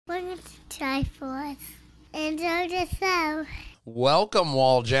Welcome to Triforce. Enjoy the show. Welcome,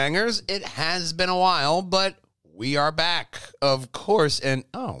 Walljangers. It has been a while, but we are back, of course, in,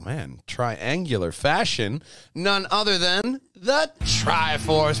 triangular fashion. None other than the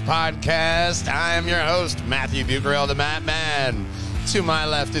Triforce Podcast. I am your host, Matthew Bucarell, the Matman. To my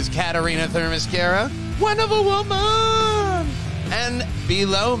left is Katarina Thermascara, one of a woman. And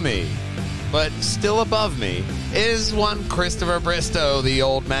below me, but still above me, is one Christopher Bristow, the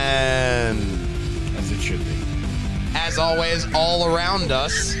old man. As it should be. As always, all around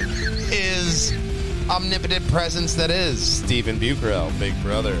us is omnipotent presence that is Stephen Bucarell, Big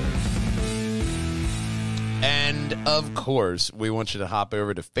Brother. And, of course, we want you to hop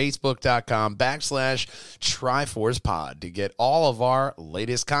over to facebook.com/TriforcePod to get all of our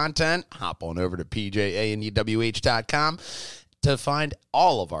latest content. Hop on over to pjandewh.com to find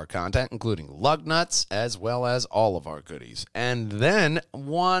all of our content, including lug nuts, as well as all of our goodies. And then,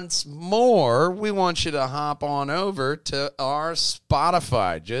 once more, we want you to hop on over to our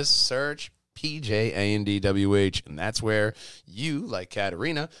Spotify. Just search PJANDWH, and that's where you, like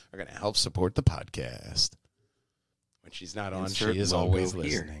Katarina, are going to help support the podcast. When she's not on, she is always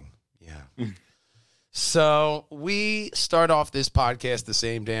listening. Yeah. So we start off this podcast the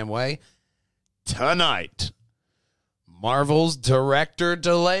same damn way. Tonight, Marvel's director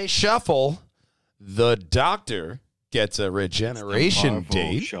delay shuffle. The Doctor gets a regeneration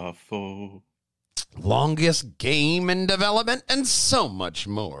date. Shuffle. Longest game in development, and so much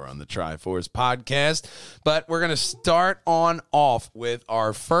more on the Triforce Podcast. But we're going to start on off with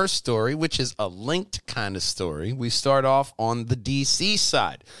our first story, which is a linked kind of story. We start off on the DC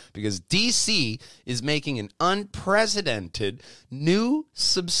side because DC is making an unprecedented new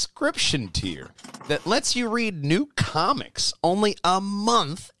subscription tier that lets you read new comics only a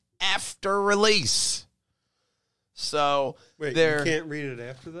month after release. So wait, you can't read it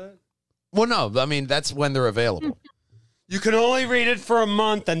after that? Well, no, I mean, that's when they're available. You can only read it for a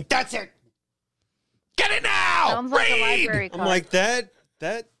month, and that's it. Get it now! Sounds like a library card. I'm like, that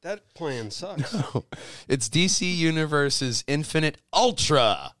plan sucks. No, it's DC Universe's Infinite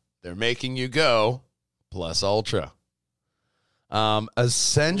Ultra. They're making you go plus Ultra.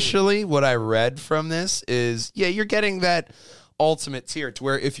 Essentially, what I read from this is, you're getting that ultimate tier to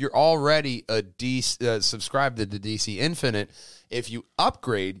where if you're already a subscribed to the DC Infinite, if you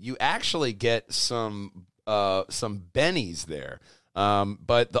upgrade, you actually get some bennies there.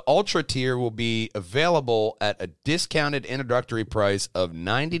 But the Ultra tier will be available at a discounted introductory price of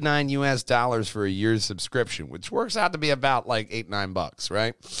 $99 US for a year's subscription, which works out to be about like $8-9,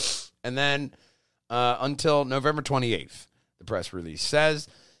 right? And then until November 28th, the press release says.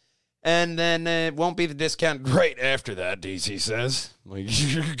 And then it won't be the discount rate after that, DC says. Like,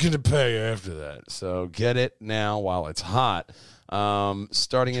 you're going to pay after that. So get it now while it's hot.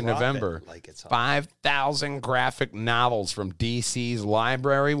 Starting in November, 5,000 graphic novels from DC's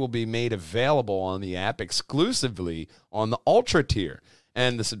library will be made available on the app exclusively on the Ultra tier.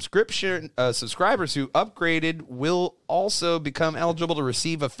 And the subscribers who upgraded will also become eligible to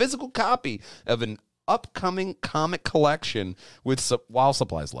receive a physical copy of an upcoming comic collection while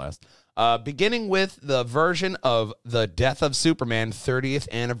supplies last. Beginning with the version of The Death of Superman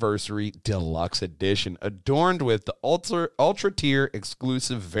 30th Anniversary Deluxe Edition, adorned with the Ultra Tier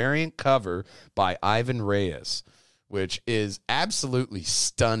exclusive variant cover by Ivan Reyes, which is absolutely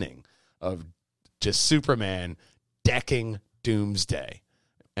stunning, of just Superman decking Doomsday,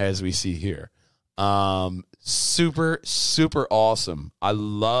 as we see here. Super, super awesome. I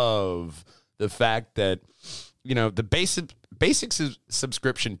love the fact that, the basic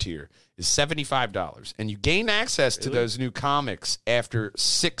subscription tier is $75, and you gain access to those new comics after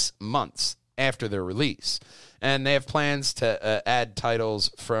 6 months after their release. And they have plans to add titles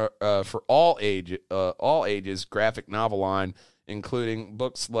for all ages graphic novel line, including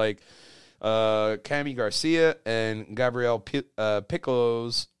books like Cami Garcia and Gabrielle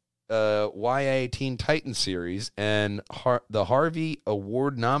Piccolo's YA Teen Titan series, and the Harvey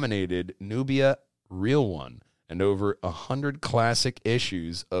Award-nominated Nubia Real One, and over 100 classic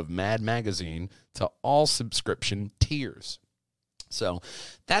issues of Mad Magazine to all subscription tiers. So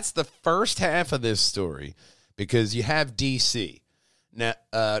that's the first half of this story, because you have DC. Now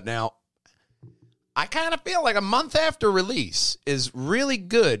I kind of feel like a month after release is really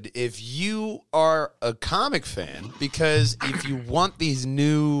good if you are a comic fan, because if you want these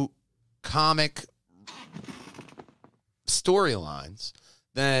new comic storylines,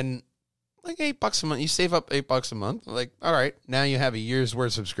 then like $8 a month, you save up $8 a month. Like, all right, now you have a year's worth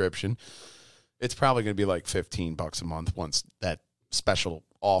of subscription. It's probably going to be like $15 a month once that special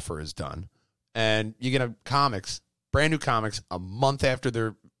offer is done. And you get comics, brand new comics, a month after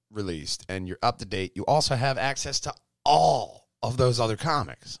they're released and you're up to date, you also have access to all of those other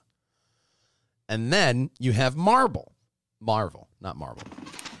comics. And then you have Marvel, not Marvel.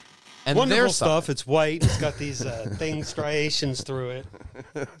 And Wonderful their stuff. side. It's white. It's got these striations through it.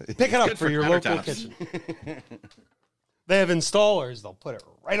 Pick it up for your local kitchen. They have installers. They'll put it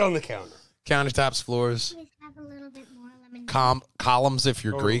right on the counter. Countertops, floors, Just have a little bit more lemon. columns if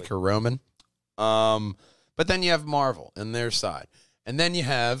you're Totally. Greek or Roman. But then you have Marvel and their side. And then you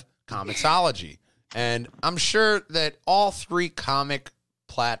have Comixology. And I'm sure that all three comic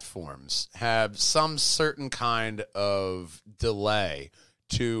platforms have some certain kind of delay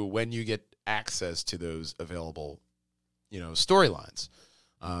to when you get access to those available, storylines.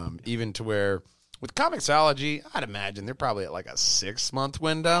 Even to where with Comixology, I'd imagine they're probably at like a 6-month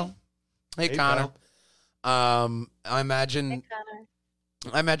window. Hey, Connor. I imagine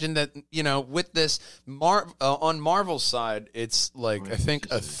that, with this on Marvel's side, it's like I think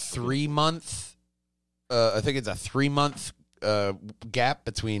a 3-month gap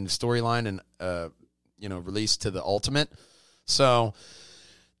between storyline and release to the Ultimate. So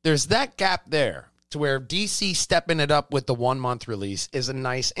there's that gap there to where DC stepping it up with the 1-month release is a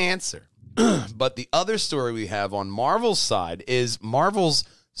nice answer. But the other story we have on Marvel's side is Marvel's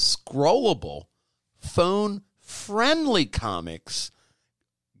scrollable, phone-friendly comics.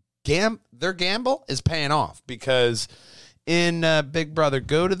 Their gamble is paying off because in Big Brother,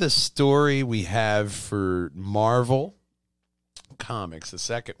 go to the story we have for Marvel Comics, the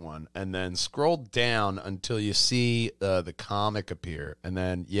second one, and then scroll down until you see the comic appear, and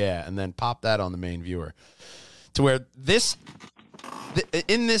then pop that on the main viewer. To where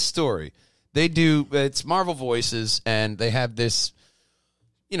in this story, it's Marvel Voices, and they have this,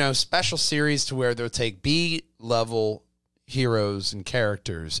 special series to where they'll take B-level heroes and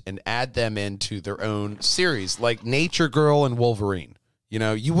characters and add them into their own series, like Nature Girl and Wolverine.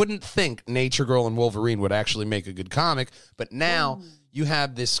 You wouldn't think Nature Girl and Wolverine would actually make a good comic, but now you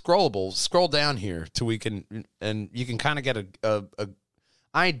have this scrollable. Scroll down here you can kind of get a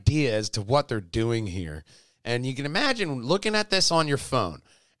idea as to what they're doing here. And you can imagine looking at this on your phone.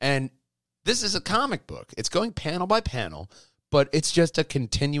 And this is a comic book. It's going panel by panel, but it's just a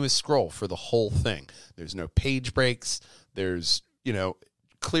continuous scroll for the whole thing. There's no page breaks. There's,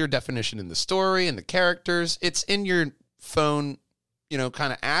 clear definition in the story and the characters. It's in your phone,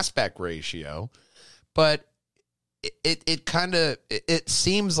 kind of aspect ratio, but it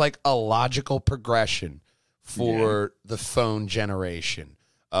seems like a logical progression for the phone generation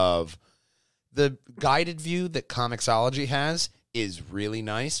of the guided view that Comixology has is really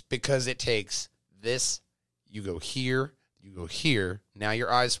nice because it takes this, you go here, now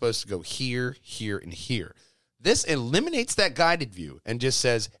your eye's supposed to go here, here, and here. This eliminates that guided view and just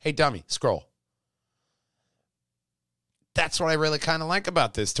says, hey, dummy, scroll. That's what I really kind of like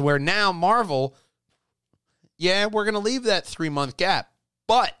about this, to where now Marvel, we're going to leave that 3-month gap,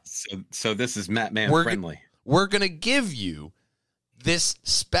 but So this is man friendly. We're going to give you this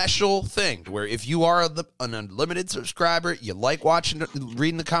special thing where if you are an unlimited subscriber, you like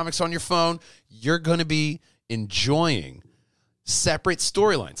reading the comics on your phone, you're going to be enjoying separate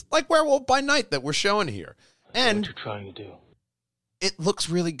storylines like Werewolf by Night that we're showing here. And what you're trying to do. It looks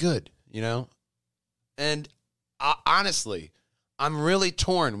really good, And honestly, I'm really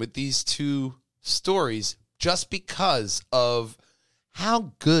torn with these two stories just because of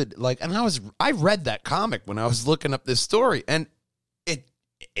how good, I read that comic when I was looking up this story, and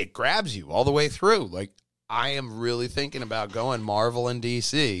it grabs you all the way through. Like, I am really thinking about going Marvel and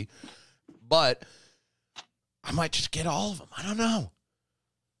DC, but I might just get all of them. I don't know.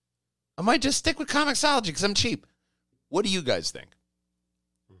 I might just stick with Comixology because I'm cheap. What do you guys think?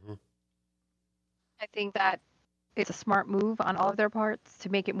 I think that it's a smart move on all of their parts to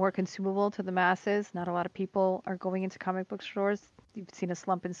make it more consumable to the masses. Not a lot of people are going into comic book stores. You've seen a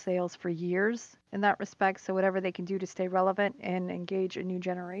slump in sales for years in that respect. So whatever they can do to stay relevant and engage a new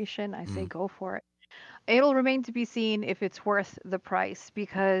generation, I say go for it. It'll remain to be seen if it's worth the price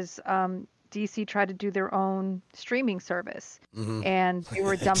because DC tried to do their own streaming service and they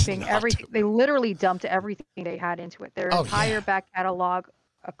were dumping everything. They literally dumped everything they had into it. Their entire back catalog,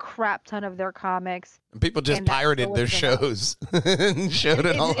 a crap ton of their comics. And people just pirated their shows and showed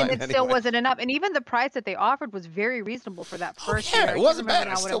it online. And it still wasn't enough. And even the price that they offered was very reasonable for that first year. It wasn't bad.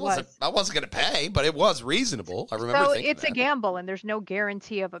 I wasn't going to pay, but it was reasonable. I remember so thinking it's a gamble, and there's no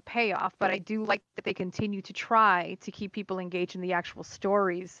guarantee of a payoff. But I do like that they continue to try to keep people engaged in the actual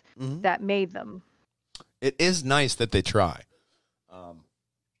stories that made them. It is nice that they try.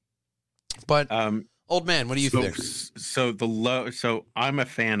 But old man, what do you think? So I'm a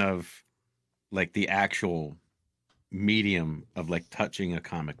fan of like the actual medium of like touching a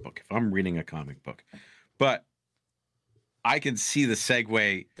comic book, if I'm reading a comic book, but I can see the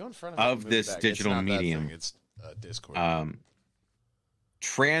segue Go in front of this digital medium. It's Discord.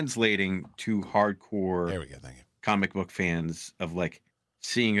 Translating to hardcore There we go. Thank you. comic book fans of like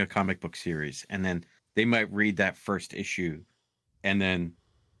seeing a comic book series, and then they might read that first issue and then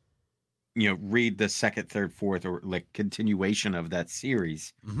read the second, third, fourth, or like continuation of that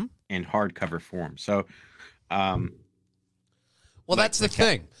series in hardcover form. So well, that's the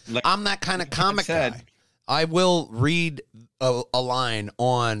thing. I'm that kind of comic guy. I will read a line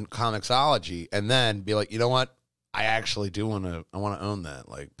on Comixology and then be like, you know what? I actually do want to own that.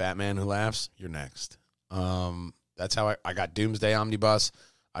 Like Batman Who Laughs, you're next. That's how I got Doomsday Omnibus.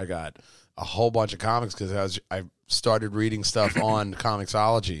 I got a whole bunch of comics because I started reading stuff on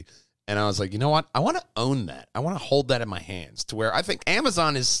Comixology, and I was like, you know what? I want to own that. I want to hold that in my hands to where I think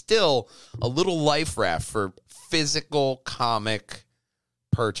Amazon is still a little life raft for physical comic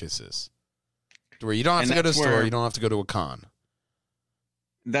purchases, to where you don't have to go to a store, you don't have to go to a con.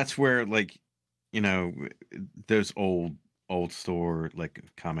 That's where those old store like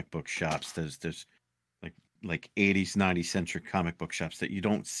comic book shops, there's like 80s 90s centric comic book shops that you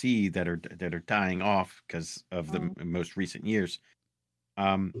don't see that are dying off because of the most recent years.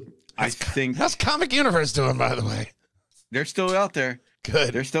 I think how's Comic Universe doing, by the way? They're still out there.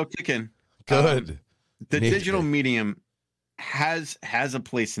 Good. They're still kicking. Good. The digital medium has a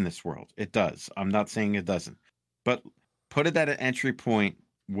place in this world. It does. I'm not saying it doesn't, but put it at an entry point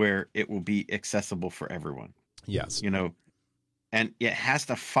where it will be accessible for everyone. Yes. And it has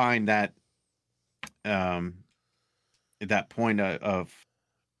to find that point of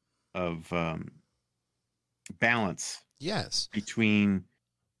balance. Yes. Between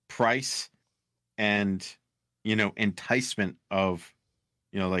price and enticement of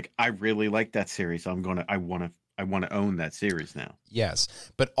like, I really like that series. I want to own that series now. Yes.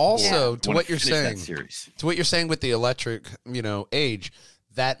 But also to what you're saying, with the electric, age,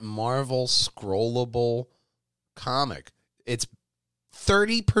 that Marvel scrollable comic, it's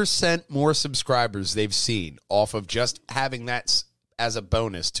 30% more subscribers they've seen off of just having that as a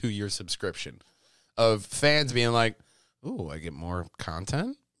bonus to your subscription, of fans being like, ooh, I get more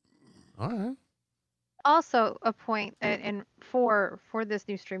content. All right. Also, a point, and for this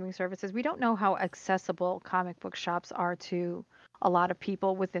new streaming services, we don't know how accessible comic book shops are to a lot of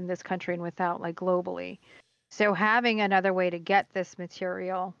people within this country and without, like, globally. So having another way to get this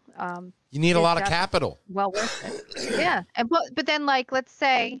material, you need a lot of capital. Well worth it. Yeah, but then, like, let's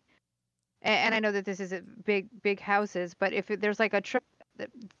say, and I know that this is a big houses, but if there's like a trip.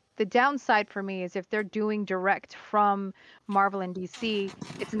 The downside for me is if they're doing direct from Marvel and DC,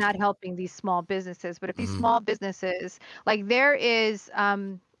 it's not helping these small businesses. But if these small businesses, like there is,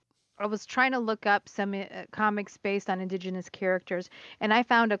 I was trying to look up some comics based on indigenous characters, and I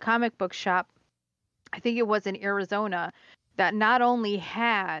found a comic book shop, I think it was in Arizona, that not only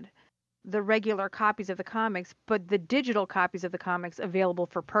had the regular copies of the comics, but the digital copies of the comics available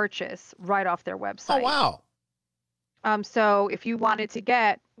for purchase right off their website. Oh, wow. So if you wanted to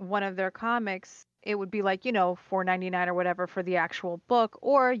get one of their comics, it would be like, $4.99 or whatever for the actual book,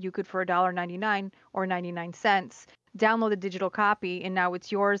 or you could, for $1.99 or 99 cents, download the digital copy, and now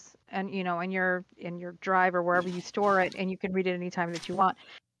it's yours, and in your drive or wherever you store it, and you can read it anytime that you want.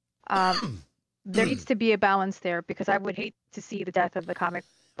 There needs to be a balance there, because I would hate to see the death of the comic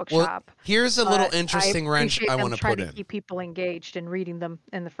book shop. Here's a little interesting wrench I want to put in. Trying to keep people engaged and reading them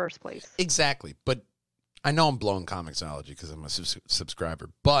in the first place. Exactly, but I know I'm blowing Comixology because I'm a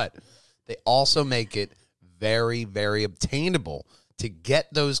subscriber, but they also make it very, very obtainable to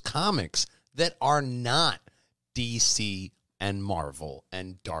get those comics that are not DC and Marvel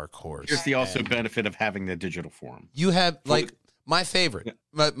and Dark Horse. Here's the also benefit of having the digital form. You have, like, my favorite,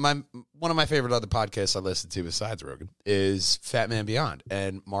 one of my favorite other podcasts I listen to besides Rogan is Fat Man Beyond,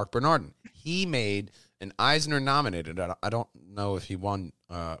 and Mark Bernardin. He made an Eisner nominated, I don't know if he won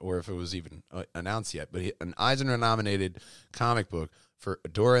or if it was even announced yet, but an Eisner nominated comic book for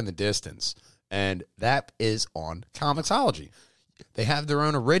Adora in the Distance, and that is on Comixology. They have their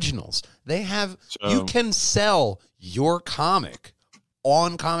own originals. You can sell your comic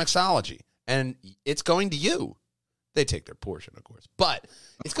on Comixology, and it's going to you. They take their portion, of course, but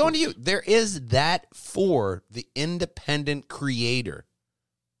it's going to you. There is that for the independent creator,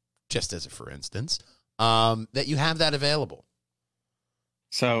 just as a for instance, that you have that available.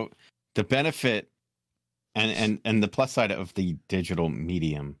 So the benefit and the plus side of the digital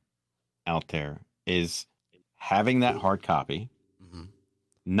medium out there is having that hard copy,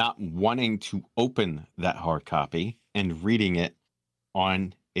 not wanting to open that hard copy and reading it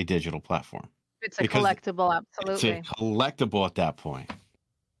on a digital platform. It's a Because collectible, it's absolutely. a collectible at that point.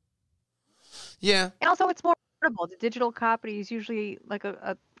 Yeah. And also, it's more affordable. The digital copy is usually like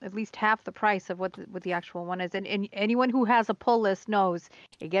at least half the price of what the actual one is. And anyone who has a pull list knows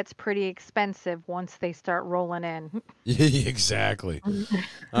it gets pretty expensive once they start rolling in. Exactly.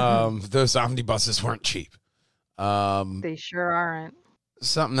 Those omnibuses weren't cheap. They sure aren't.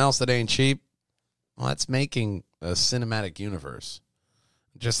 Something else that ain't cheap. Well, that's making a cinematic universe,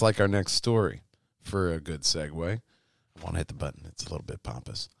 just like our next story. For a good segue, I want to hit the button. It's a little bit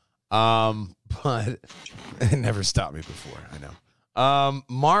pompous. But it never stopped me before. I know.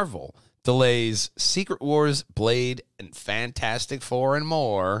 Marvel delays Secret Wars, Blade, and Fantastic Four and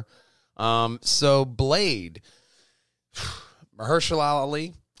more. So Blade, Mahershala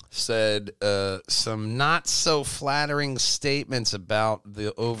Ali said some not so flattering statements about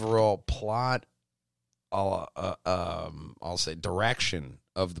the overall plot. I'll say direction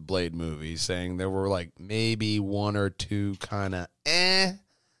of the Blade movie, saying there were like maybe one or two kind of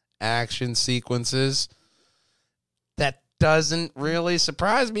action sequences. That doesn't really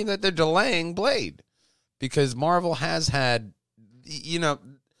surprise me that they're delaying Blade, because Marvel has had,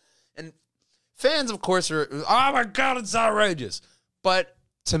 and fans, of course, are, oh my God, it's outrageous. But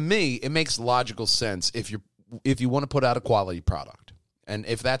to me, it makes logical sense if you want to put out a quality product. And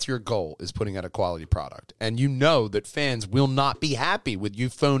if that's your goal, is putting out a quality product, and you know that fans will not be happy with you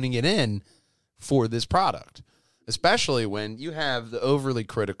phoning it in for this product, especially when you have the overly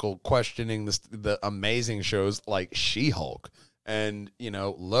critical questioning the amazing shows like She-Hulk and,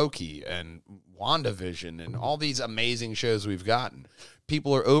 Loki and WandaVision and all these amazing shows we've gotten.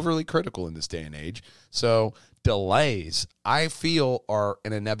 People are overly critical in this day and age. So delays, I feel, are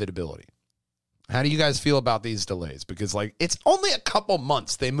an inevitability. How do you guys feel about these delays? Because, it's only a couple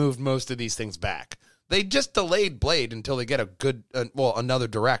months they moved most of these things back. They just delayed Blade until they get another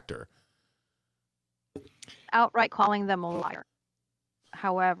director. Outright calling them a liar.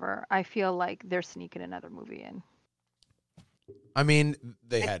 However, I feel like they're sneaking another movie in. I mean,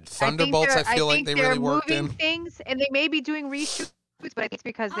 they had Thunderbolts. I feel like they really worked in. They're moving things, and they may be doing reshoots, but I think it's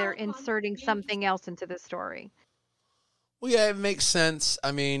because they're inserting something else into the story. Well, yeah, it makes sense.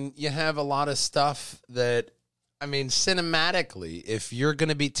 I mean, you have a lot of stuff that, cinematically, if you're going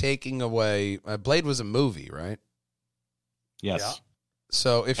to be taking away, Blade was a movie, right? Yes. Yeah.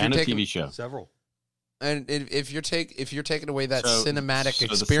 So if and you're a taking TV show, Several. And if you're taking away that cinematic so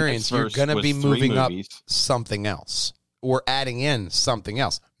experience, you're going to be was moving up movies. something else or adding in something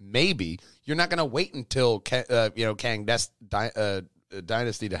else. Maybe you're not going to wait until Kang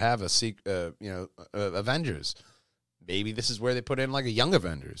Dynasty to have Avengers. Maybe this is where they put in like a Young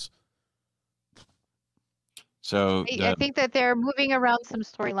Avengers. So I think that they're moving around some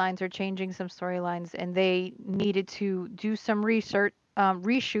storylines or changing some storylines, and they needed to do some research,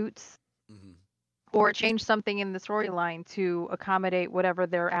 reshoots, or change something in the storyline to accommodate whatever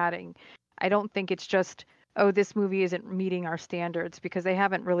they're adding. I don't think it's just, this movie isn't meeting our standards, because they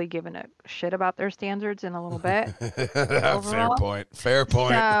haven't really given a shit about their standards in a little bit. Fair point.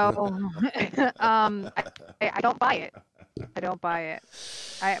 So, I don't buy it.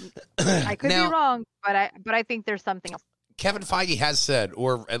 I could be wrong, but I think there's something else. Kevin Feige has said,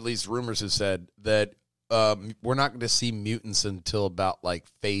 or at least rumors have said, that we're not going to see mutants until about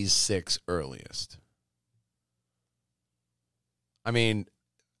phase 6 earliest.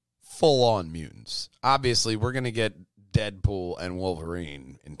 Full on mutants. Obviously, we're going to get Deadpool and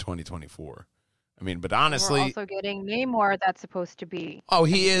Wolverine in 2024. But honestly, we're also getting Namor. That's supposed to be. Oh,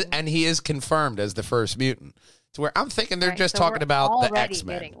 he is, and he is confirmed as the first mutant. To where I'm thinking they're just talking about the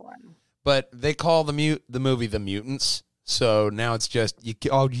X-Men, but they call the movie The Mutants. So now it's just you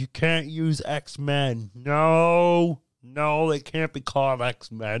can't use X-Men. No, they can't be called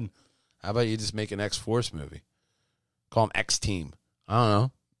X-Men. How about you just make an X-Force movie? Call them X-Team. I don't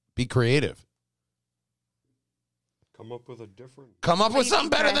know. Be creative. Come up with something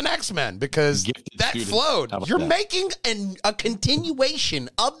better than X-Men, because that flowed. You're making a continuation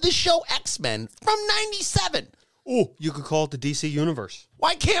of the show X-Men from 97. Oh, you could call it the DC Universe.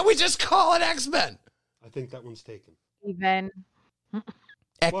 Why can't we just call it X-Men? I think that one's taken. Even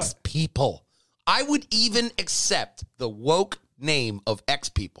X-People. I would even accept the woke name of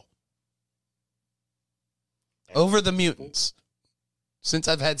X-People over the mutants. Since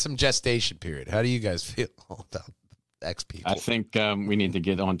I've had some gestation period, how do you guys feel about X-People? I think we need to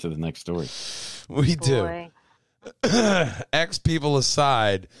get on to the next story. We do. X-People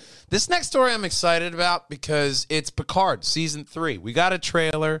aside, this next story I'm excited about because it's Picard Season 3. We got a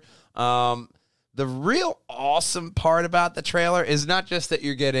trailer. The real awesome part about the trailer is not just that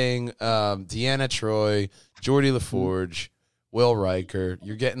you're getting Deanna Troi, Geordie LaForge, Will Riker.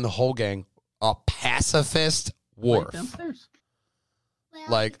 You're getting the whole gang. a pacifist Right wharf. downstairs.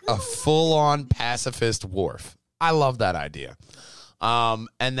 Like a full-on pacifist wharf. I love that idea. And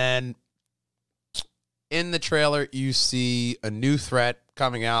then in the trailer, you see a new threat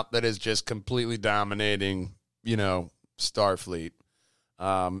coming out that is just completely dominating, Starfleet.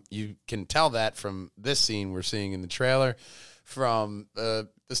 You can tell that from this scene we're seeing in the trailer from the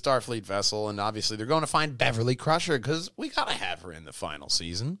Starfleet vessel, and obviously they're going to find Beverly Crusher because we got to have her in the final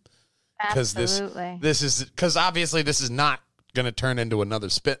season. Absolutely. This is because obviously this is not going to turn into another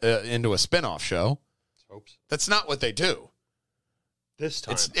into a spin-off show. That's not what they do. This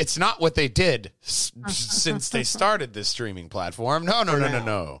time. It's not what they did since they started this streaming platform.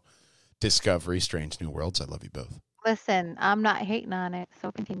 No. Discovery, Strange New Worlds. I love you both. Listen, I'm not hating on it,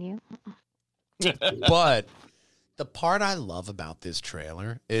 so continue. But the part I love about this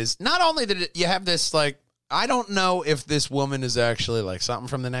trailer is not only that you have this, like, I don't know if this woman is actually like something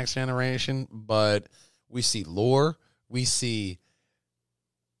from the Next Generation, but we see Lore, we see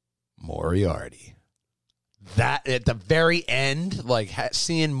Moriarty. That at the very end, like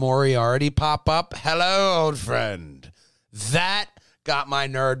seeing Moriarty pop up, hello, old friend. That got my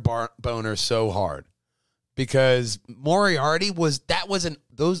nerd boner so hard because Moriarty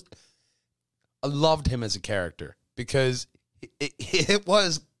I loved him as a character because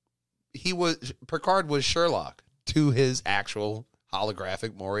Picard was Sherlock to his actual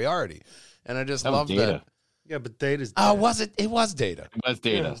holographic Moriarty, and I just loved Data. that. Yeah, but Data's dead. Oh, was it? It was Data. It was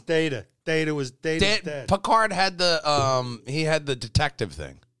Yeah, Data. it was Data. Data's dead. Picard had he had the detective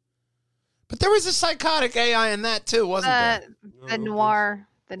thing, but there was a psychotic AI in that too, wasn't there? The noir.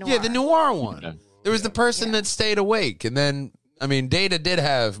 Yeah, the noir one. Okay. There was the person that stayed awake, and then Data did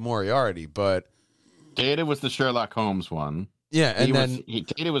have Moriarty, but Data was the Sherlock Holmes one. yeah, and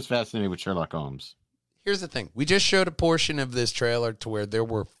Data was fascinated with Sherlock Holmes. here's the thing: we just showed a portion of this trailer to where there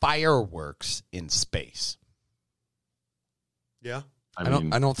were fireworks in space. Yeah.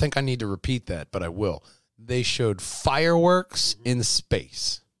 I don't think I need to repeat that, but I will. They showed fireworks in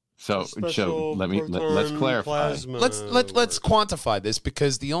space. So Special let's proton clarify. plasma. Let's quantify this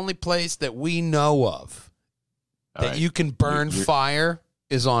because the only place that we know of All that right. you can burn You're- fire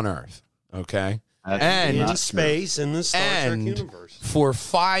is on Earth. Okay, That's and- in not true. space in the Star Trek and universe. for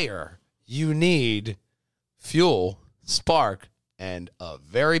fire you need fuel, spark, and a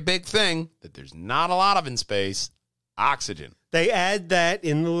very big thing that there's not a lot of in space: oxygen. They add that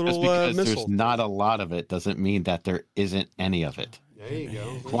in the Just little because missile. there's not a lot of it doesn't mean that there isn't any of it. There you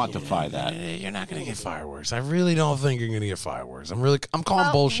go. Quantify that. You're not going to get fireworks. I really don't think you're going to get fireworks. I'm calling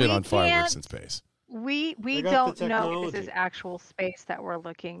Well, bullshit we on fireworks can't- in space. We They got don't the know if this technology. is actual space that we're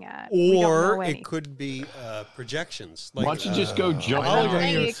looking at. We don't Or know it could be projections. Like, Why don't you just go jump? I'm hologram.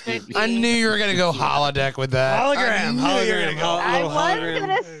 saying it could be- I knew you were going to go holodeck with that. Hologram, I knew you were hologram, gonna I little was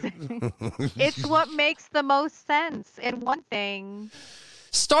hologram. gonna say it's what makes the most sense. And one thing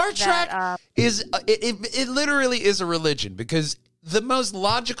Star Trek that is it literally is a religion because the most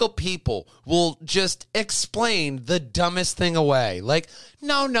logical people will just explain the dumbest thing away. Like,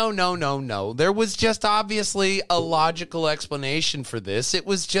 no. There was just obviously a logical explanation for this. It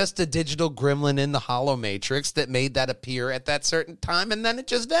was just a digital gremlin in the hollow matrix that made that appear at that certain time, and then it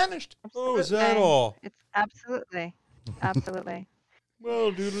just vanished. Oh, is that absolutely. all? It's absolutely.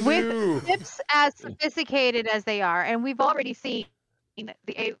 Well, doodle-doo. With ships as sophisticated as they are, and we've already seen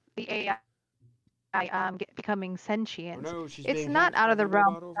the AI becoming sentient. Oh, no, she's It's being not hacked out by of the the realm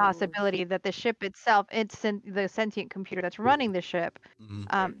robot of overlord. possibility that the ship itself, the sentient computer that's running the ship,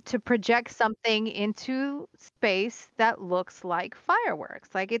 to project something into space that looks like fireworks.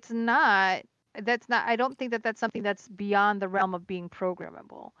 Like it's not. That's not. I don't think that that's something that's beyond the realm of being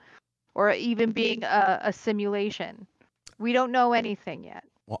programmable, or even being a simulation. We don't know anything yet.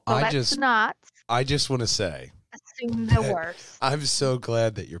 Well, So I let's not just want to say assume the worst. I'm so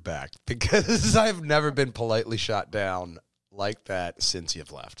glad that you're back because I've never been politely shot down like that since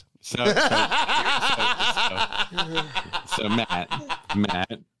you've left. So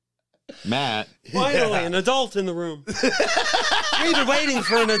Matt. Finally, an adult in the room. We've been waiting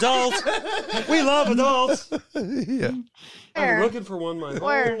for an adult. We love adults. Yeah. I've been Where? looking for one my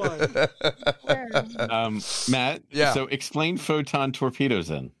Where? whole life. Matt. Yeah. So explain photon torpedoes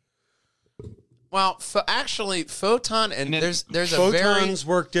then. Well, actually, photon and And there's a very Photons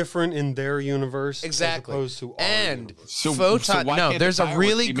work different in their universe exactly as opposed to our and universe. So photon. why No, can't there's the a fireworks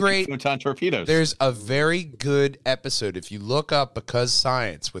really be made great. photon torpedoes. There's a very good episode if you look up Because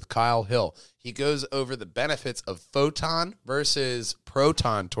Science with Kyle Hill. He goes over the benefits of photon versus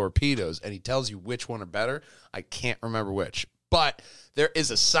proton torpedoes, and he tells you which one are better. I can't remember which, but there is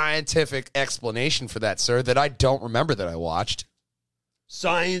a scientific explanation for that, sir, that I don't remember that I watched.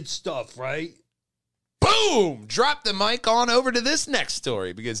 Science stuff, right? Boom! Drop the mic on over to this next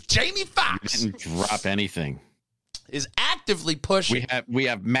story because Jamie Foxx Didn't drop anything. is actively pushing. We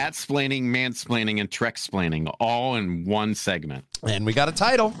have Mattsplaining, Mansplaining, and Treksplaining all in one segment. And we got a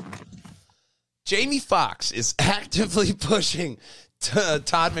title. Jamie Foxx is actively pushing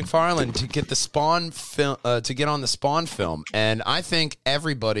Todd McFarlane to get the Spawn film, to get on the Spawn film, and I think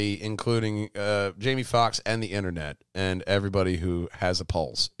everybody, including Jamie Foxx and the internet, and everybody who has a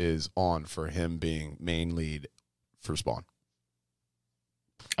pulse, is on for him being main lead for Spawn.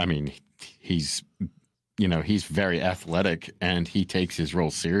 I mean, he's very athletic, and he takes his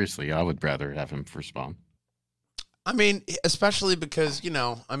role seriously. I would rather have him for Spawn. I mean, especially because,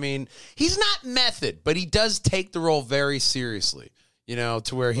 he's not method, but he does take the role very seriously,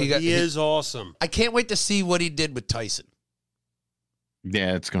 to where he is awesome. I can't wait to see what he did with Tyson.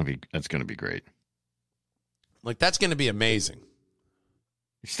 Yeah, that's gonna be great. Like, that's going to be amazing.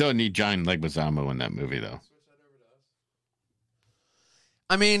 You still need John Leguizamo in that movie, though.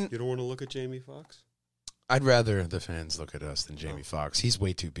 I mean, You don't want to look at Jamie Foxx? I'd rather the fans look at us than Jamie Foxx. He's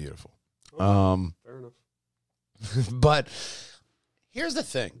way too beautiful. Fair enough. But here's the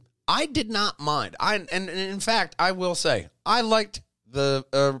thing. I did not mind. And in fact, I will say, I liked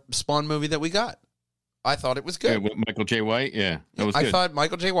the Spawn movie that we got. I thought it was good. Yeah, with Michael J. White, yeah, that was good. I thought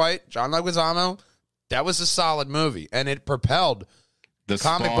Michael J. White, John Leguizamo, that was a solid movie, and it propelled the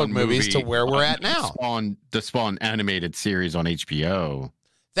comic Spawn book movies to movie where we're at now. The Spawn animated series on HBO.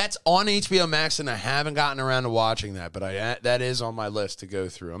 That's on HBO Max, and I haven't gotten around to watching that, but that is on my list to go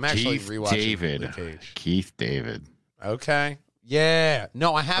through. I'm actually rewatching Luke Cage. Keith David. Okay. Yeah.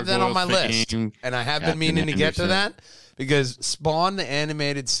 No, I have that on my list, and I have been meaning to get to that because Spawn, the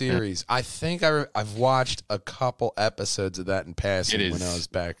animated series, I think I've watched a couple episodes of that in passing when I was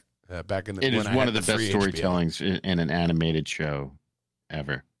back in the. It is one of the best storytellings in an animated show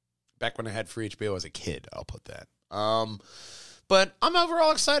ever. Back when I had free HBO as a kid, I'll put that. But I'm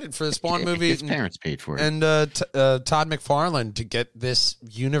overall excited for the Spawn movie. His parents paid for it. And Todd McFarlane to get this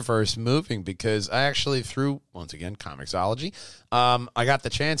universe moving because I actually, through, once again, Comixology, I got the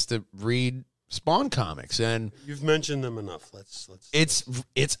chance to read Spawn comics. And you've mentioned them enough. Let's.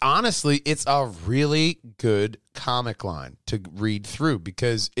 It's honestly, it's a really good comic line to read through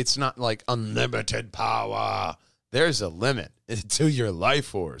because it's not like unlimited power. There's a limit to your life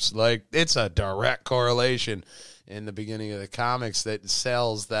force. Like, it's a direct correlation in the beginning of the comics that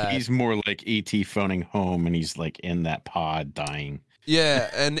sells that. He's more like E.T. phoning home, and he's like in that pod dying. Yeah,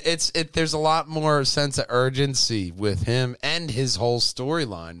 and there's a lot more sense of urgency with him and his whole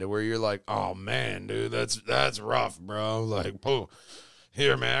storyline to where you're like, oh man, dude, that's rough, bro. Like, oh,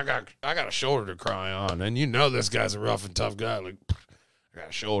 here, man, I got a shoulder to cry on, and this guy's a rough and tough guy. Like, I got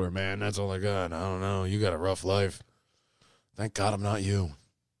a shoulder, man. That's all I got. I don't know. You got a rough life. Thank God I'm not you.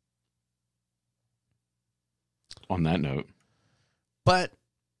 On that note. But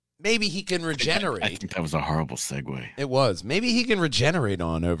maybe he can regenerate. I think that was a horrible segue. It was. Maybe he can regenerate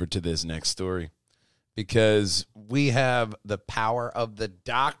on over to this next story because we have The Power of the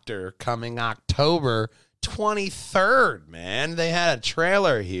Doctor coming October 23rd, man. They had a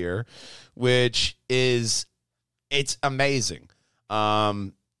trailer here, which it's amazing.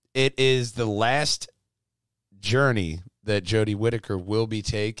 It is the last journey that Jodie Whittaker will be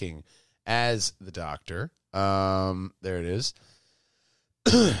taking as the Doctor. There it is.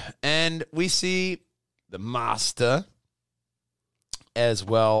 And we see the Master as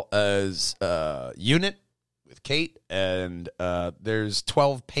well as Unit with Kate, and there's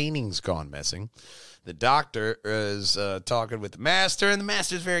 12 paintings gone missing. The Doctor is talking with the Master, and the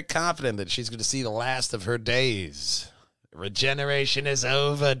Master's very confident that she's going to see the last of her days. Regeneration is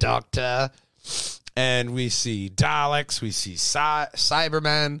over, Doctor. And we see Daleks, we see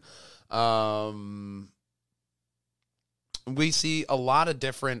Cybermen. We see a lot of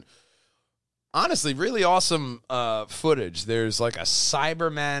different, honestly, really awesome footage. There's like a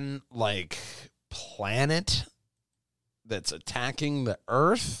Cyberman like planet that's attacking the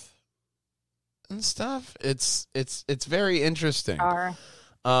Earth and stuff. It's very interesting.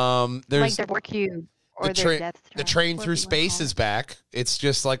 There's There's like the cube or the Death Star. The train through space is back. It's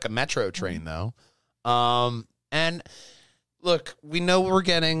just like a metro train though. And look, we know we're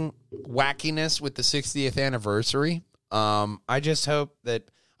getting wackiness with the 60th anniversary. I just hope that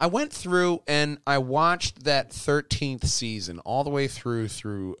I went through and I watched that 13th season all the way through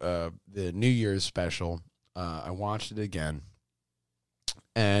the New Year's special. I watched it again.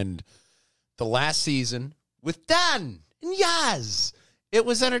 And the last season with Dan and Yaz, it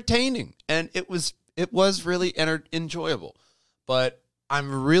was entertaining and it was really enjoyable. But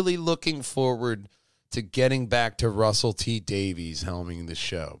I'm really looking forward to getting back to Russell T. Davies helming the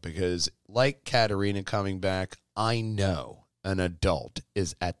show, because like Katarina coming back, I know an adult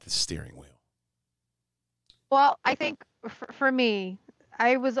is at the steering wheel. Well, I think for me,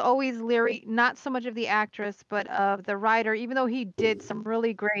 I was always leery, not so much of the actress, but of the writer, even though he did some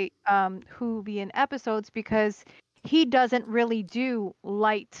really great Whovian episodes, because he doesn't really do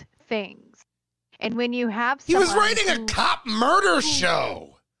light things. And when you have He someone was writing a cop murder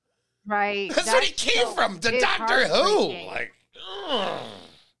show. right, That's what he came from, the is Doctor Who. heartbreaking. Like, ugh.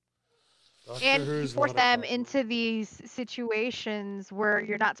 And Who's you force not a them cop. into these situations where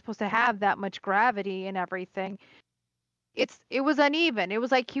you're not supposed to have that much gravity and everything. It was uneven. It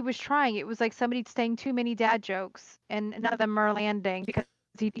was like he was trying. It was like somebody saying too many dad jokes and none of them are landing because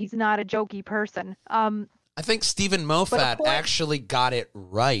he's not a jokey person. I think Stephen But of Moffat course- actually got it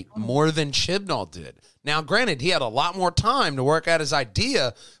right more than Chibnall did. Now, granted, he had a lot more time to work out his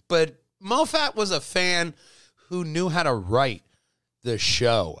idea, but Moffat was a fan who knew how to write the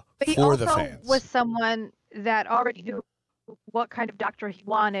show But he for also the fans. was someone that already knew what kind of doctor he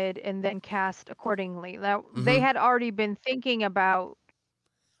wanted and then cast accordingly. That they Mhm. had already been thinking about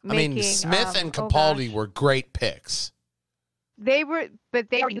I making. mean, Smith and oh Capaldi gosh. were great picks. They were, but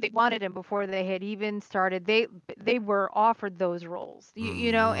they already wanted him before they had even started. They were offered those roles,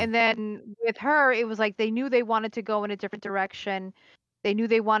 you know. Mhm. And then with her, it was like they knew they wanted to go in a different direction. They knew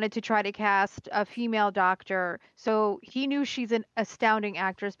they wanted to try to cast a female doctor. So he knew she's an astounding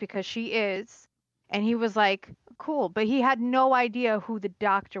actress because she is. And he was like, cool. But he had no idea who the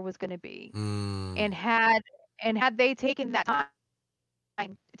doctor was going to be. Mm. And had they taken that time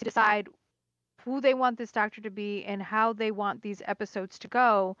to decide who they want this doctor to be and how they want these episodes to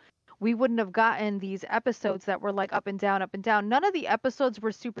go, we wouldn't have gotten these episodes that were like up and down, up and down. None of the episodes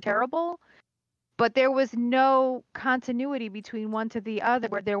were super terrible, but there was no continuity between one to the other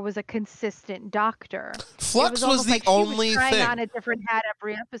where there was a consistent doctor. Flux was almost the like she only was trying thing. on a different hat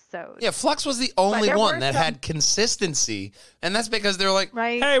every episode. Yeah, Flux was the only there one were that some- had consistency, and that's because they're like,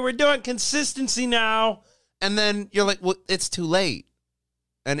 Right? hey, we're doing consistency now. And then you're like, well, it's too late.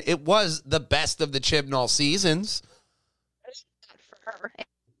 And it was the best of the Chibnall seasons. For her,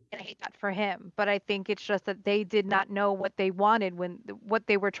 and I hate that for him. But I think it's just that they did not know what they wanted what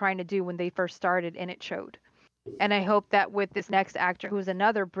they were trying to do when they first started, and it showed. And I hope that with this next actor, who's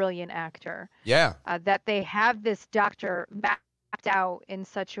another brilliant actor, Yeah. that they have this doctor mapped out in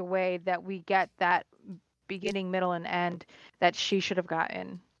such a way that we get that beginning, middle, and end that she should have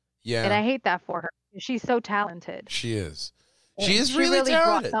gotten. Yeah. And I hate that for her. She's so talented. She is. And She is really brought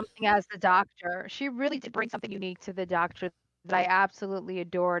talented. something as the doctor. She really did bring something unique to the doctor that I absolutely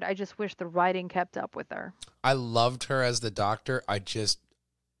adored. I just wish the writing kept up with her. I loved her as the doctor. I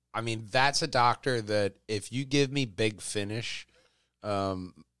mean, that's a doctor that if you give me Big Finish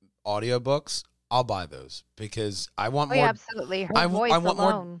audiobooks, I'll buy those because I want Oh, more. yeah, absolutely. Her I voice want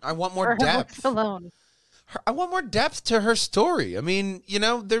alone. more. I want Or more her depth. books alone. I want more depth to her story. I mean, you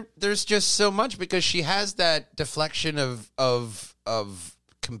know, there's just so much because she has that deflection of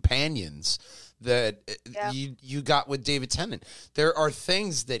companions that Yeah. you got with David Tennant. There are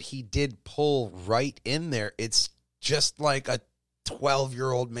things that he did pull right in there. It's just like a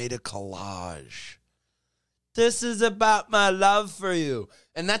 12-year-old made a collage. This is about my love for you.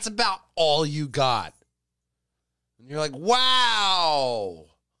 And that's about all you got. And you're like, wow.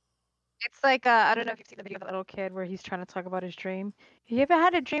 It's like I don't know if you've seen the video of the little kid where he's trying to talk about his dream. Have you ever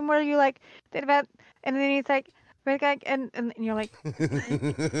had a dream where you like think about, and then he's like, and you're like, I'm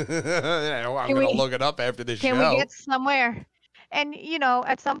Can going to we- look it up after this can show. we get somewhere? And you know,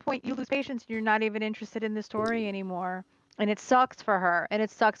 at some point you lose patience and you're not even interested in the story anymore. And it sucks for her and it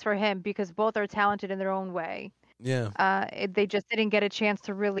sucks for him because both are talented in their own way. Yeah. They just didn't get a chance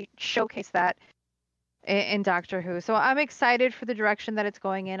to really showcase that in Doctor Who. So I'm excited for the direction that it's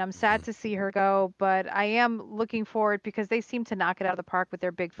going in. I'm sad to see her go, but I am looking forward because they seem to knock it out of the park with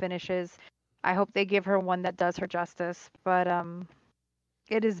their big finishes. I hope they give her one that does her justice, but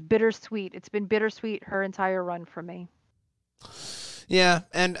it is bittersweet. It's been bittersweet her entire run for me. Yeah,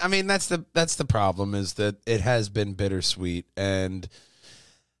 and I mean that's the problem is that it has been bittersweet, and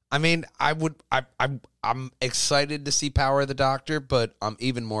I mean I'm excited to see Power of the Doctor, but I'm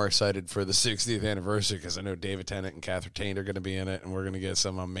even more excited for the 60th anniversary because I know David Tennant and Catherine Tate are going to be in it, and we're going to get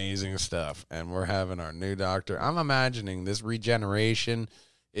some amazing stuff, and we're having our new Doctor. I'm imagining this regeneration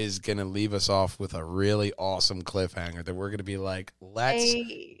is going to leave us off with a really awesome cliffhanger that we're going to be like, let's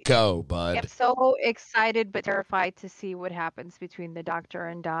go, bud. I'm so excited but terrified to see what happens between the Doctor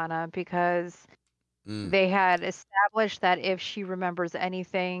and Donna because they had established that if she remembers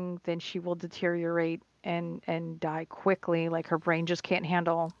anything, then she will deteriorate and die quickly. Like her brain just can't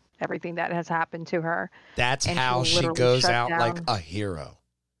handle everything that has happened to her. That's And how she literally goes shut out like down. a hero.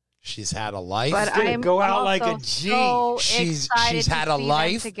 She's had a life. But gonna I'm go out like a also G. so She's excited had to a see them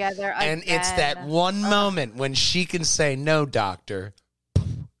life, together and it's that again. one moment when she can say, "No, doctor,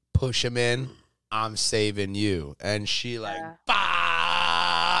 push him in. I'm saving you," and she like, Yeah.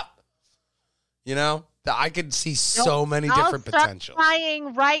 bop. You know, I could see so many different I'll start potentials.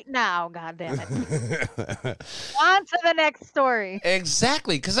 crying right now. God damn it! On to the next story.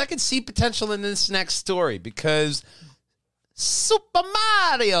 Exactly, because I could see potential in this next story because Super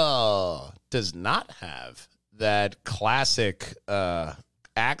Mario does not have that classic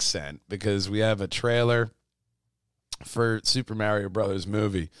accent because we have a trailer for Super Mario Brothers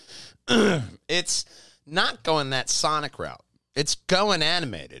movie. It's not going that Sonic route. It's going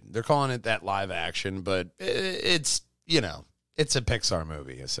animated. They're calling it that live action, but it's, it's a Pixar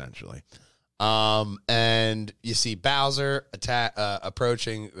movie essentially. And you see Bowser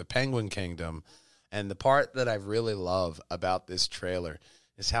approaching the Penguin Kingdom. And the part that I really love about this trailer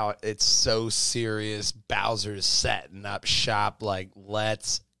is how it's so serious. Bowser's setting up shop like,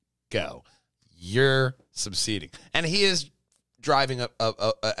 let's go. You're succeeding. And he is driving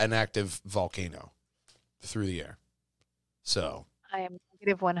an active volcano through the air. So I am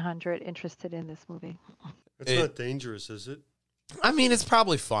negative 100 interested in this movie. It's not dangerous, is it? I mean, it's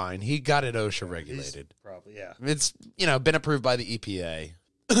probably fine. He got it OSHA regulated. Probably, yeah. It's, been approved by the EPA.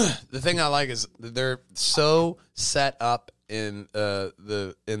 The thing I like is they're so set up in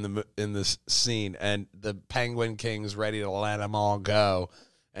this scene, and the Penguin King's ready to let them all go,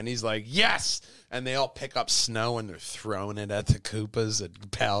 and he's like, yes, and they all pick up snow and they're throwing it at the Koopas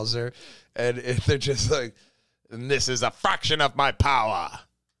and Bowser, and they're just like, and this is a fraction of my power,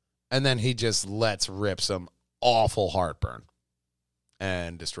 and then he just lets rip some awful heartburn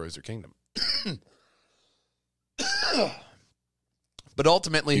and destroys their kingdom. But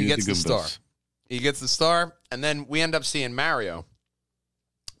ultimately, he gets the star. He gets the star, and then we end up seeing Mario.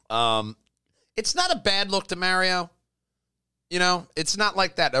 It's not a bad look to Mario. It's not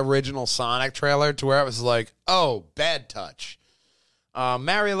like that original Sonic trailer to where it was like, oh, bad touch.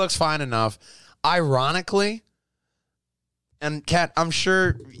 Mario looks fine enough. Ironically, and Kat, I'm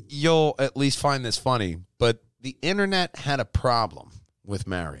sure you'll at least find this funny, but the internet had a problem with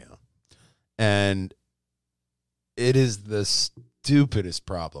Mario. And it is the stupidest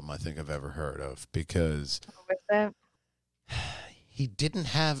problem I think I've ever heard of because he didn't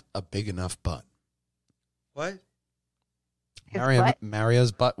have a big enough butt. What?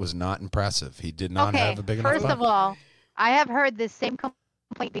 Mario's butt was not impressive. He did not have a big enough butt. First of all, I have heard this same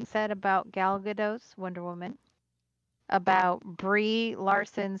complaint being said about Gal Gadot's Wonder Woman, about Brie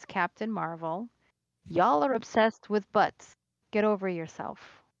Larson's Captain Marvel. Y'all are obsessed with butts. Get over yourself.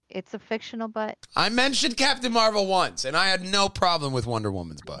 It's a fictional butt. I mentioned Captain Marvel once, and I had no problem with Wonder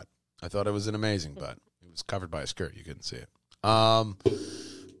Woman's butt. I thought it was an amazing butt. It was covered by a skirt. You couldn't see it.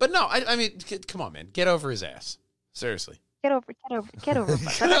 But no, I mean, come on, man. Get over his ass. Seriously. Get over Get over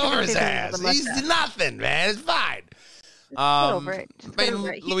his ass. He's nothing, man. It's fine. Get over it. Just get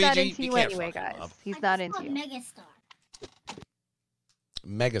over it. He's Luigi, not into you can't anyway, fuck him guys. up. He's not into you. Megastar.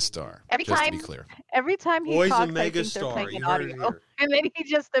 Megastar. Every just time- to be clear. Every time he Boy's a talks, I think they're megastar. playing an You heard it audio, here. and then he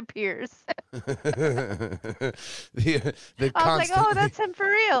just appears. the I was like, oh, that's him for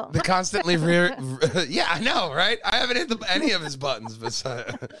real. The constantly yeah, I know, right? I haven't hit any of his buttons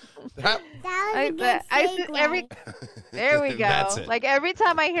besides that. That was a good There we go. That's it. Like every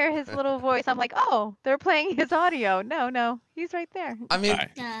time I hear his little voice, I'm like, oh, they're playing his audio. No, he's right there. I mean, All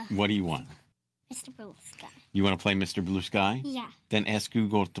right. What do you want? Mr. Blue Sky. You want to play Mr. Blue Sky? Yeah. Then ask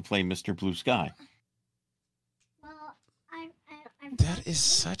Google to play Mr. Blue Sky. Well, I'm that is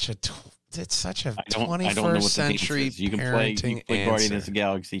such a it's such a I don't know 21st what the century is. You can play parenting Guardians of answer. the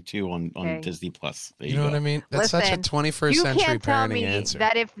Galaxy 2 on Okay. Disney Plus. There You know go. what I mean? That's such a Listen, 21st You century can't tell parenting me answer.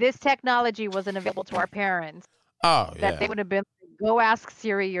 that if this technology wasn't available to our parents, Oh that yeah. they would have been go ask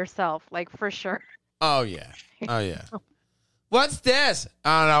Siri yourself, like for sure. Oh yeah. Oh yeah. What's this?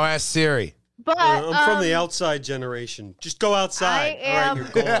 I don't know. Ask Siri. But I'm from the outside generation. Just go outside. I am All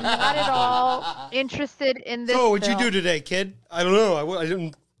right, you're gone. not at all interested in this. So, what'd you film. do today, kid? I don't know. I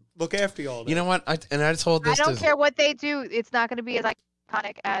didn't look after you all day. You know what? I told I this don't to care what they do. It's not going to be as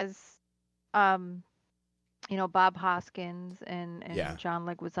iconic as, Bob Hoskins and Yeah. John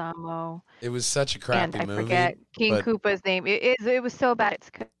Leguizamo. it was such a And crappy I movie. forget King but- Koopa's name. It was so bad. It's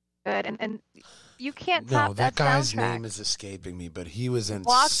good, and you can't No, top that guy's soundtrack. name is escaping me, but he was in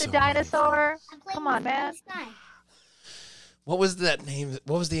Walk so the many things. Dinosaur. I'm playing Come on, Mr. man. Blue Sky. What was that name?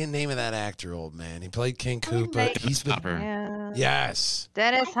 What was the name of that actor, old man? He played King Koopa. He's been, Hopper. Yeah. yes.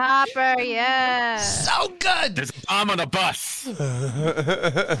 Dennis Hopper, yeah. So good. There's a bomb on a bus.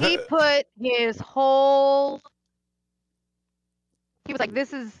 He put his whole. He was like,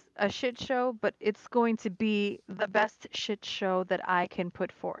 "This is a shit show, but it's going to be the best shit show that I can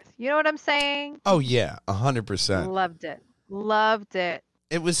put forth." You know what I'm saying? Oh yeah, 100%. Loved it. Loved it.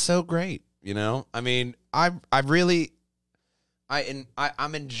 It was so great. You know, I mean, I'm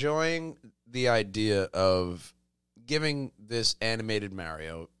enjoying the idea of giving this animated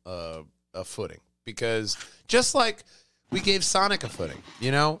Mario a footing, because just like we gave Sonic a footing,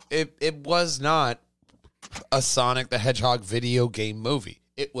 you know, it was not a Sonic the Hedgehog video game movie.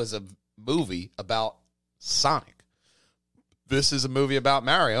 It was a movie about Sonic. This is a movie about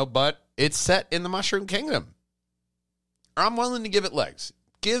Mario, but it's set in the Mushroom Kingdom. I'm willing to give it legs.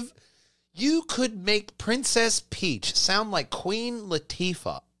 You could make Princess Peach sound like Queen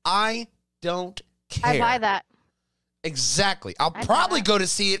Latifah. I don't care. I buy that. Exactly. I'll I probably buy that. go to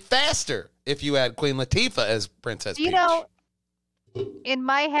see it faster if you had Queen Latifah as Princess Peach. You know, in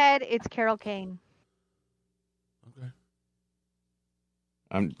my head, it's Carol Kane. Okay.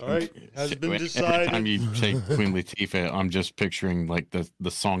 All right, has been Every decided. time you say Queen Latifah, I'm just picturing like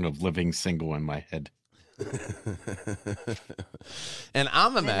the song of Living Single in my head. And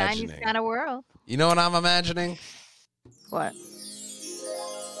I'm In the 90s imagining. kind of world. You know what I'm imagining? What?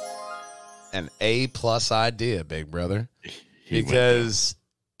 An A+ idea, big brother. He went Because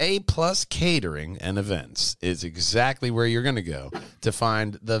A+ catering and events is exactly where you're going to go to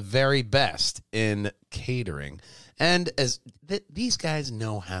find the very best in catering. And as these guys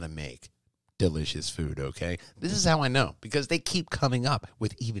know how to make delicious food, okay? This is how I know, because they keep coming up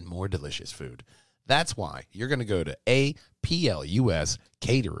with even more delicious food. That's why you're going to go to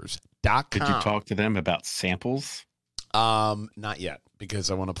APLUScaterers.com. Did you talk to them about samples? Not yet,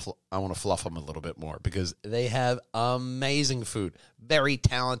 because I want to fluff them a little bit more, because they have amazing food, very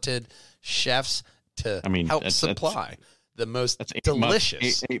talented chefs to help supply the most That's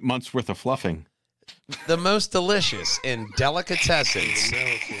delicious, 8 months worth of fluffing. the most delicious and delicatessens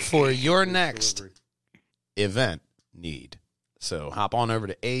for your next event need. So hop on over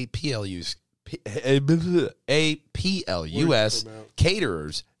to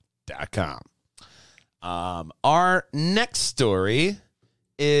APLUScaterers.com. Our next story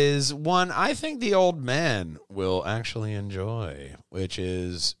is one I think the old man will actually enjoy, which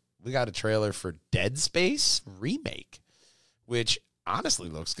is we got a trailer for Dead Space Remake, which honestly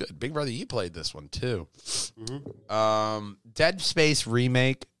looks good. Big brother, you played this one too. Mm-hmm. Dead Space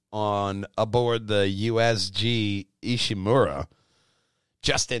Remake on aboard the USG Ishimura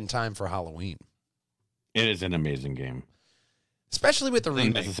just in time for Halloween. It is an amazing game. Especially with the Doesn't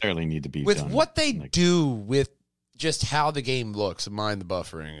remake. necessarily need to be With done. what they Like, do with just how the game looks, mind the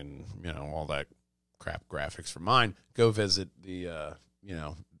buffering and, all that crap graphics for mine, go visit the,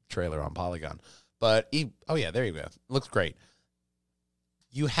 trailer on Polygon. But, oh yeah, there you go. Looks great.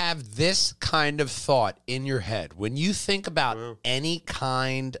 You have this kind of thought in your head. When you think about any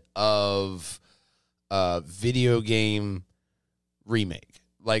kind of video game remake,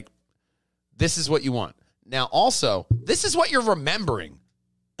 like, this is what you want. Now, also, this is what you're remembering.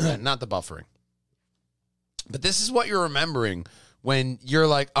 Not the buffering. But this is what you're remembering when you're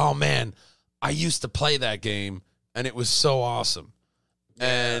like, oh, man, I used to play that game, and it was so awesome.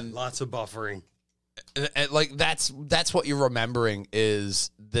 And Lots of buffering. like that's what you're remembering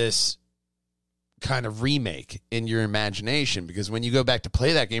is this kind of remake in your imagination, because when you go back to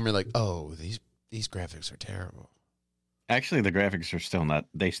play that game, you're like, oh, these graphics are terrible. Actually, the graphics are still not.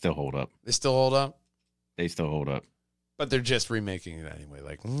 They still hold up. They still hold up, They still hold up. but they're just remaking it anyway.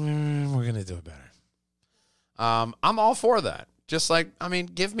 Like, we're gonna do it better. I'm all for that. Just like,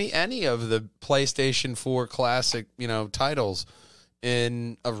 give me any of the PlayStation 4 classic, titles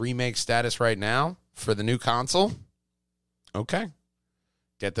in a remake status right now for the new console. Okay.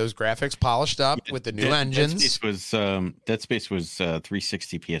 Get those graphics polished up with the new engines. Dead Space was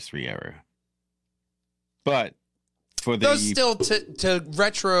 360 PS3 era. But for the Those still to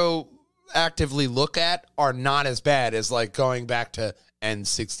retroactively look at are not as bad as like going back to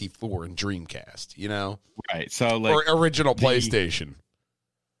N64 and Dreamcast, right, so like or original PlayStation.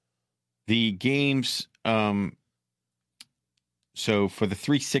 The games, so for the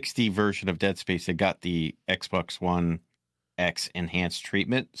 360 version of Dead Space, it got the Xbox One X enhanced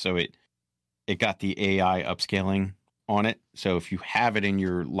treatment. So it got the AI upscaling on it. So if you have it in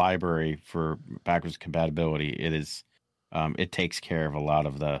your library for backwards compatibility, it is it takes care of a lot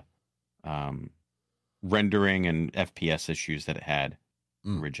of the rendering and FPS issues that it had.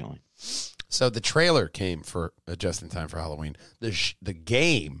 originally. So the trailer came for just in time for Halloween. The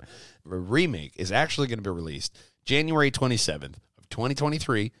game remake is actually going to be released January 27th of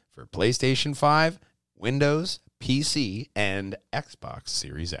 2023 for PlayStation 5, Windows, PC, and Xbox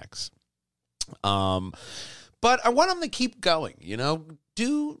Series X. But I want them to keep going,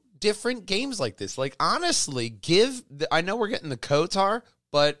 do different games like this. Like, honestly, I know we're getting the KOTOR,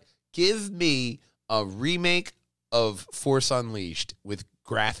 but give me a remake of Force Unleashed with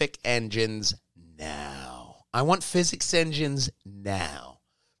graphic engines now. I want physics engines now.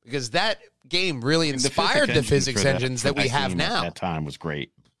 Because that game really inspired the physics engines that we have now. At that time was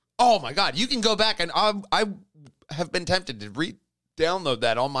great. Oh, my God. You can go back, and I have been tempted to re-download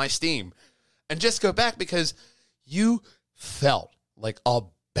that on my Steam and just go back because you felt like a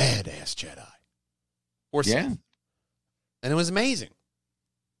badass Jedi. Or Sith. Yeah. And it was amazing.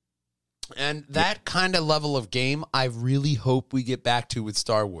 And that kind of level of game, I really hope we get back to with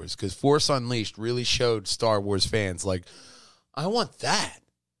Star Wars, because Force Unleashed really showed Star Wars fans, like, I want that.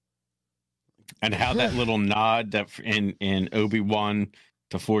 And how that little nod that in Obi-Wan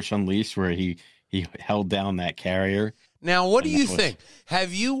to Force Unleashed, where he held down that carrier. Now, what do you think?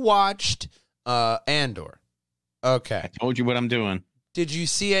 Have you watched Andor? Okay. I told you what I'm doing. Did you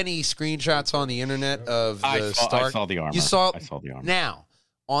see any screenshots on the internet of the Stark? I saw the armor. I saw the armor. Now,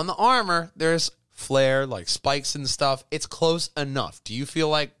 on the armor, there's flare, like spikes and stuff. It's close enough. Do you feel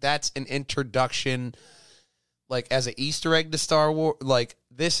like that's an introduction, like as an Easter egg to Star Wars? Like,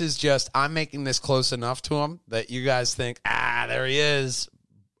 this is just, I'm making this close enough to him that you guys think, there he is.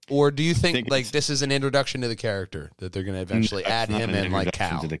 Or do you think like this is an introduction to the character that they're going to eventually add him in like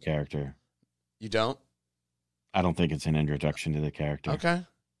Cal? To the character. You don't? I don't think it's an introduction to the character. Okay.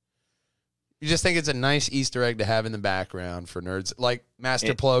 You just think it's a nice Easter egg to have in the background for nerds, like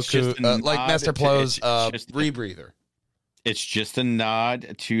Master Plo's rebreather. It's just a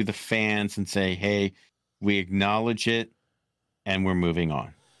nod to the fans and say, "Hey, we acknowledge it, and we're moving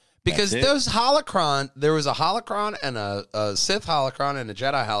on." Because those holocron, there was a holocron and a Sith holocron and a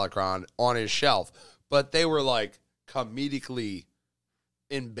Jedi holocron on his shelf, but they were like comedically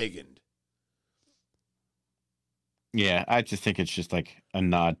embiggened. Yeah, I just think it's just like a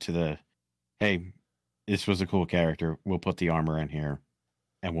nod to the, hey, this was a cool character. We'll put the armor in here,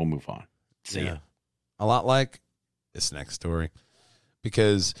 and we'll move on. See ya. A lot like this next story,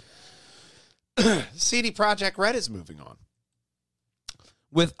 because CD Projekt Red is moving on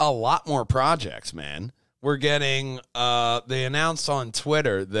with a lot more projects, man. We're getting, they announced on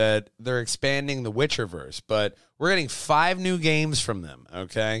Twitter that they're expanding the Witcherverse, but we're getting 5 new games from them,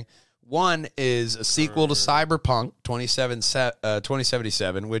 okay? One is a sequel to Cyberpunk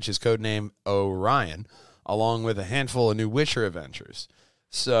 2077, which is codenamed Orion, along with a handful of new Witcher adventures.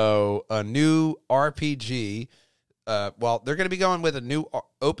 So a new RPG, they're going to be going with a new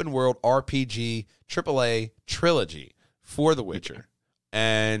open-world RPG AAA trilogy for The Witcher.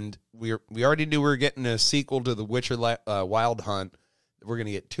 And we already knew we were getting a sequel to The Witcher Wild Hunt. We're going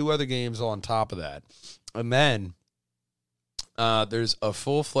to get 2 other games on top of that. And then there's a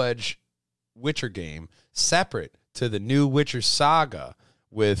full-fledged Witcher game separate to the new Witcher saga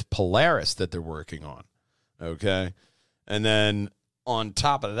with Polaris that they're working on. Okay? And then on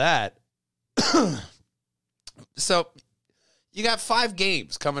top of that, so you got 5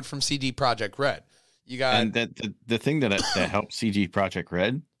 games coming from CD Projekt Red. You got, and the thing that helped CD Projekt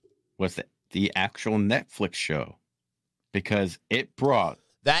Red was the actual Netflix show, because it brought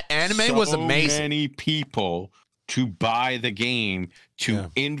that anime was amazing. So many people to buy the game,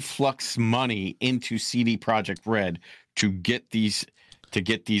 to influx money into CD Projekt Red to get these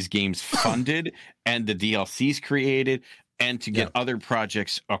games funded and the DLCs created, and to get other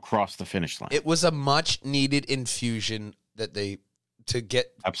projects across the finish line. It was a much needed infusion that to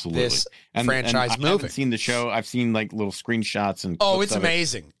get this franchise moving. I haven't seen the show. I've seen like little screenshots and it's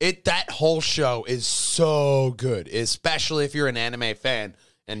amazing. That whole show is so good, especially if you're an anime fan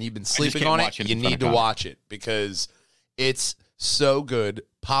and you've been sleeping on it. You need to watch it because it's so good.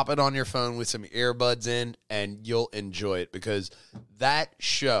 Pop it on your phone with some earbuds in and you'll enjoy it, because that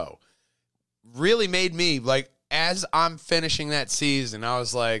show really made me, like, as I'm finishing that season, I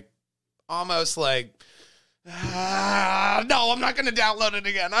was like, almost like, no, I'm not going to download it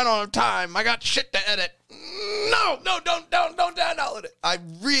again. I don't have time. I got shit to edit. No, don't download it. I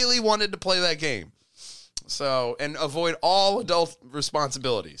really wanted to play that game. So, and avoid all adult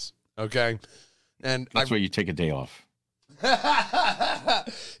responsibilities. Okay. And that's why you take a day off.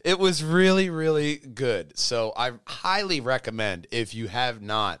 It was really, really good. So I highly recommend, if you have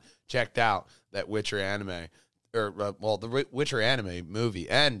not checked out that Witcher anime, or the Witcher anime movie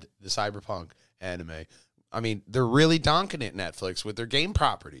and the Cyberpunk anime, I mean, they're really donking it, Netflix, with their game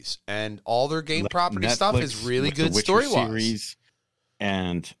properties. And all their game property stuff is really with good the Witcher story-wise. series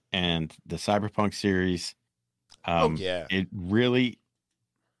and the Cyberpunk series. Yeah. It really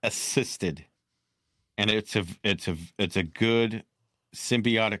assisted, and it's a good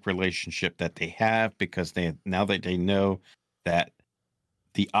symbiotic relationship that they have, because now that they know that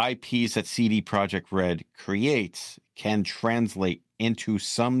the IPs that CD Projekt Red creates can translate into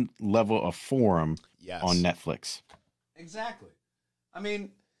some level of forum on Netflix. Exactly. I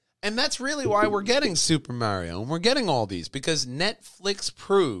mean, and that's really why we're getting Super Mario and we're getting all these, because Netflix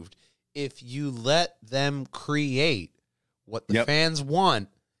proved if you let them create what the fans want,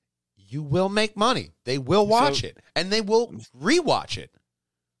 you will make money. They will watch it, and they will rewatch it.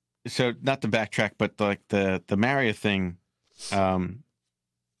 So, not to backtrack, but like the Mario thing,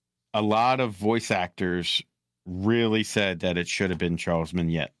 a lot of voice actors really said that it should have been Charles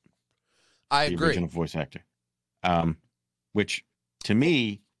Mignette. I the agree. Original voice actor. Which, to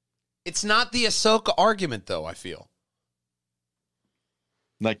me, it's not the Ahsoka argument, though, I feel.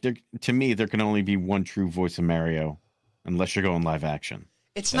 Like, to me, there can only be one true voice of Mario, unless you're going live action.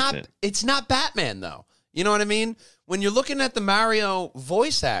 It's not Batman, though. You know what I mean? When you're looking at the Mario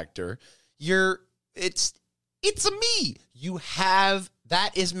voice actor, it's a me. You have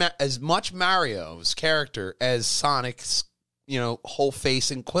that is as much Mario's character as Sonic's, whole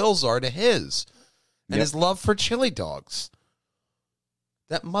face and quills are to his, and his love for chili dogs.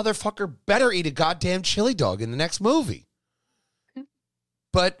 That motherfucker better eat a goddamn chili dog in the next movie.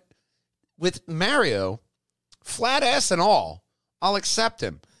 But with Mario, flat ass and all, I'll accept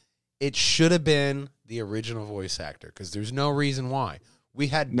him. It should have been the original voice actor, because there's no reason why. We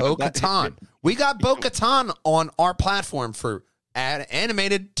had Bo-Katan. We got Bo-Katan on our platform for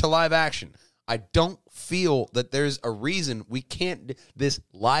animated to live action. I don't feel that there's a reason we can't, this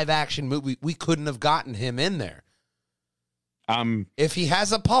live action movie, we couldn't have gotten him in there. If he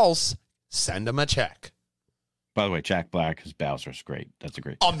has a pulse, send him a check. By the way, Jack Black as Bowser's great. That's a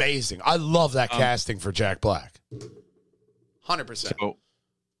great cast. Amazing. I love that casting for Jack Black. 100%. So,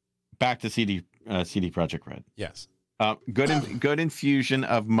 back to CD Projekt Red. Yes. Good infusion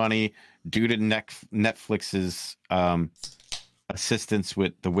of money due to Netflix's assistance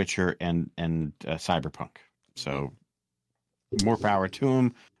with The Witcher and Cyberpunk. So, more power to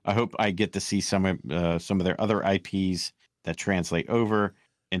them. I hope I get to see some of their other IPs that translate over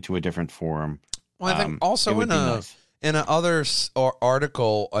into a different forum. Well, I think also in a other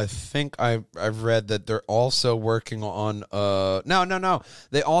article, I think I've read that they're also working on no.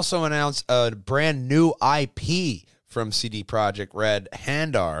 They also announced a brand new IP from CD Projekt Red,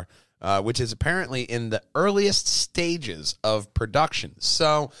 Handar, which is apparently in the earliest stages of production.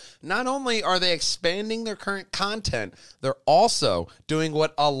 So not only are they expanding their current content, they're also doing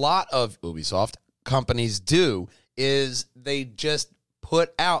what a lot of Ubisoft companies do, is they just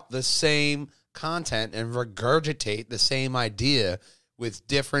put out the same content and regurgitate the same idea with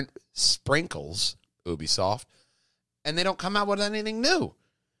different sprinkles, Ubisoft, and they don't come out with anything new.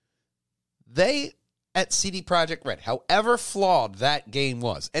 They, at CD Projekt Red, however flawed that game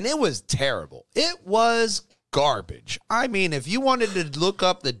was, and it was terrible, it was garbage. I mean, if you wanted to look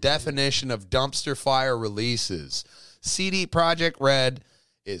up the definition of dumpster fire releases, CD Projekt Red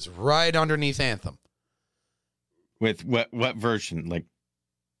is right underneath Anthem. With what version?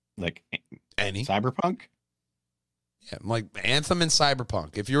 Like any Cyberpunk? Yeah, like Anthem and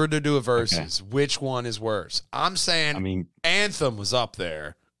Cyberpunk. If you were to do a versus, which one is worse? I'm saying Anthem was up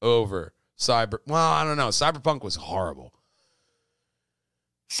there over Well, I don't know. Cyberpunk was horrible.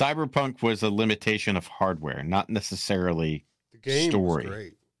 Cyberpunk was a limitation of hardware, not necessarily the game story. Was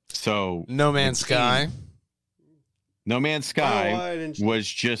great. So No Man's Sky. No Man's Sky was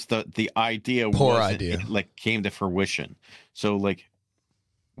just the idea. Poor idea. It came to fruition. So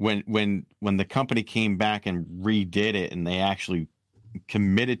when the company came back and redid it, and they actually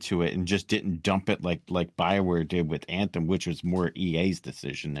committed to it and just didn't dump it like BioWare did with Anthem, which was more EA's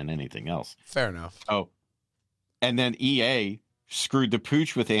decision than anything else. Fair enough. Oh, and then EA screwed the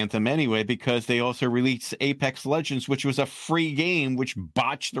pooch with Anthem anyway, because they also released Apex Legends, which was a free game, which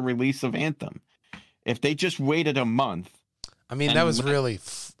botched the release of Anthem. If they just waited a month. I mean, that was really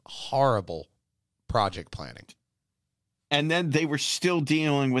horrible project planning. And then they were still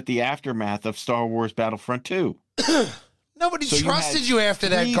dealing with the aftermath of Star Wars Battlefront 2. Nobody trusted you after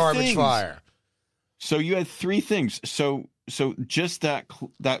that garbage fire. So you had three things. So just that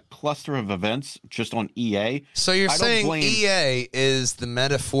cluster of events just on EA. So you're saying EA is the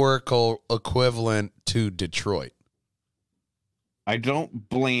metaphorical equivalent to Detroit? I don't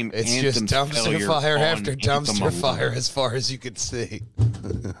blame it's Anthem's just dumpster fire after dumpster Anthem fire as far as you can see.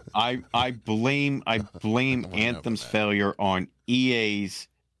 I blame Anthem's failure on EA's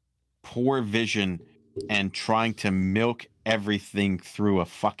poor vision and trying to milk everything through a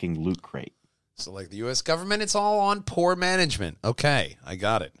fucking loot crate. So, like the U.S. government, it's all on poor management. Okay, I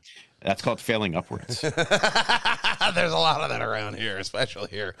got it. That's called failing upwards. There's a lot of that around here, especially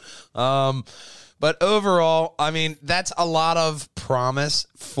here. But overall, I mean, that's a lot of promise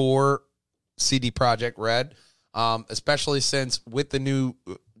for CD Projekt Red, especially since with the new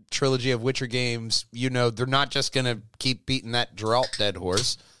trilogy of Witcher games, you know, they're not just going to keep beating that Geralt dead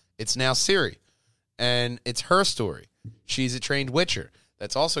horse. It's now Ciri, and it's her story. She's a trained Witcher.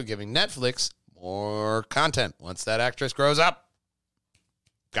 That's also giving Netflix more content once that actress grows up.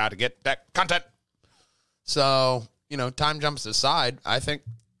 Got to get that content. So, you know, time jumps aside. I think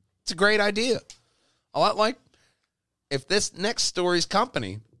it's a great idea. A lot like if this next story's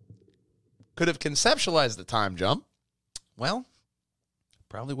company could have conceptualized the time jump, well,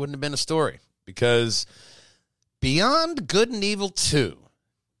 probably wouldn't have been a story. Because Beyond Good and Evil 2,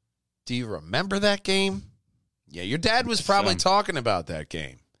 do you remember that game? Yeah, your dad was probably talking about that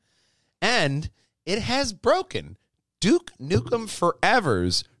game. And it has broken Duke Nukem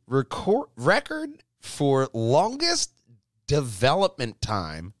Forever's record for longest development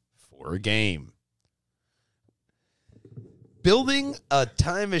time for a game. Building a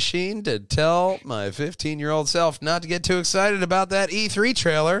time machine to tell my 15-year-old self not to get too excited about that E3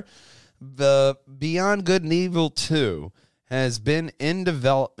 trailer, the Beyond Good and Evil 2 has been in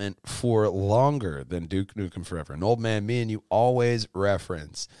development for longer than Duke Nukem Forever. And old man, me and you always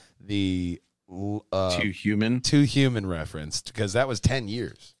reference the Too Human reference because that was 10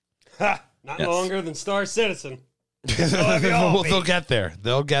 years. Ha! Not longer than Star Citizen. They'll get there.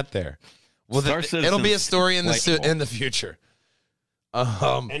 They'll get there. Well, it'll be a story in the future.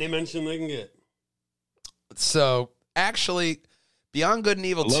 Any mention they can get. So, actually, Beyond Good and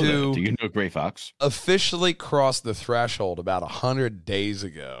Evil 2 Do you know Gray Fox? officially crossed the threshold about 100 days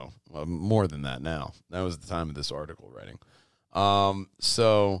ago. Well, more than that now. That was the time of this article writing.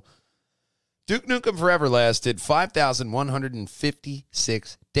 So, Duke Nukem Forever lasted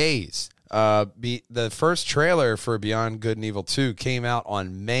 5,156 days. The first trailer for Beyond Good and Evil 2 came out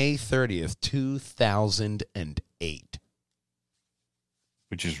on May 30th, 2008.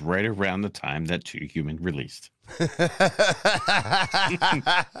 Which is right around the time that Too Human released.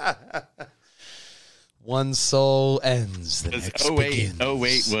 One soul ends, the next begins.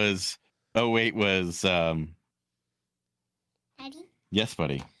 08 was Daddy? Yes,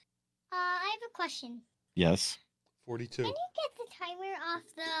 buddy. I have a question. Yes. 42. Can you get the timer off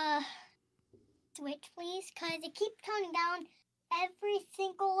the Switch, please? Because it keeps counting down every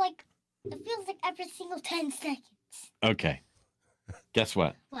single, it feels like every single 10 seconds. Okay. Guess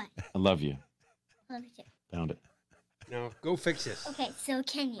what? What? I love you. Love you too. Found it. Now, go fix this. Okay, so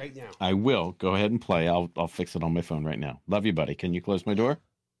can you? Right now. I will. Go ahead and play. I'll fix it on my phone right now. Love you, buddy. Can you close my door?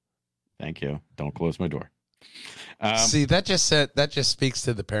 Thank you. Don't close my door. See, that just speaks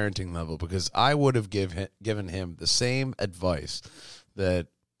to the parenting level because I would have given him the same advice that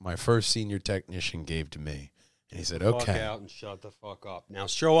my first senior technician gave to me. And he said, okay. Fuck out and shut the fuck up. Now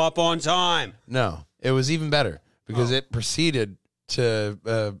show up on time. No, it was even better because it proceeded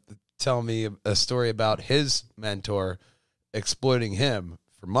to tell me a story about his mentor exploiting him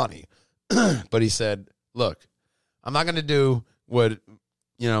for money. But he said, look, I'm not going to do what,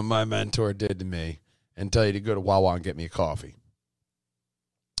 my mentor did to me and tell you to go to Wawa and get me a coffee.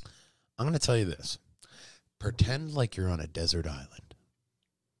 I'm going to tell you this. Pretend like you're on a desert island.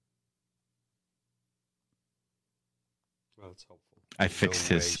 Well, that's helpful. I fixed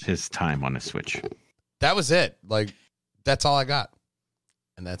his time on the Switch. That was it. That's all I got.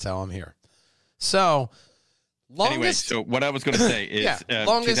 And that's how I'm here. So, Anyway, so what I was going to say is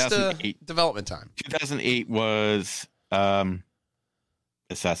longest 2008, development time. 2008 was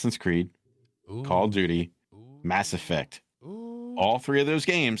Assassin's Creed, Ooh. Call of Duty, Ooh. Mass Effect. Ooh. All three of those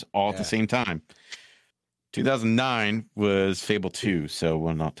games at the same time. 2009 was Fable 2, so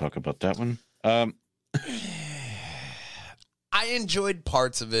we'll not talk about that one. I enjoyed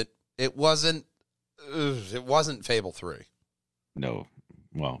parts of it. It wasn't Fable 3. No.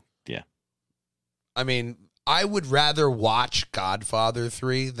 Well, yeah. I mean, I would rather watch Godfather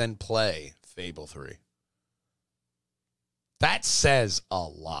 3 than play Fable 3. That says a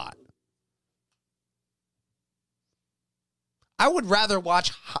lot. I would rather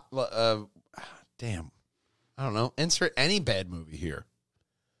watch, I don't know, insert any bad movie here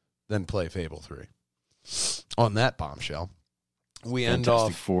than play Fable 3. On that bombshell, we end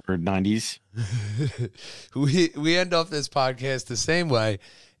off for 90s. we end off this podcast the same way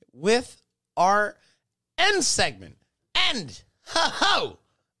with our end segment. End. Ho!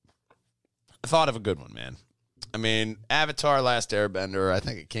 I thought of a good one, man. I mean, Avatar Last Airbender, I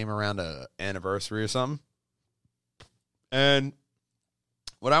think it came around an anniversary or something. And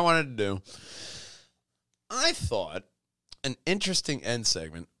what I wanted to do, I thought an interesting end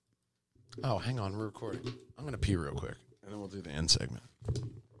segment. Oh, hang on, we're recording. I'm going to pee real quick, and then we'll do the end segment.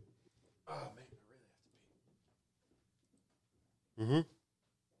 Oh, man, I really have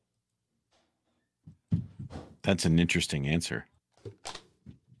to pee. That's an interesting answer.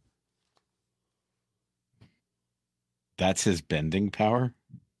 That's his bending power?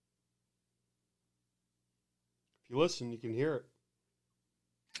 If you listen, you can hear it.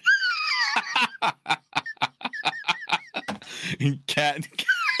 Cat,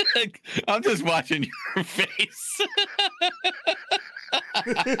 I'm just watching your face.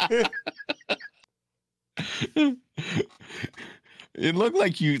 It looked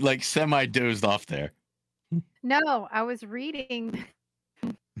like you semi dozed off there. No, I was reading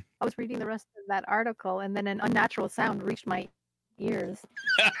the rest of that article, and then an unnatural sound reached my ears.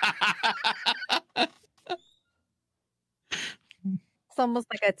 It's almost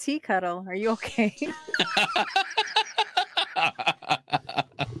like a tea kettle. Are you okay?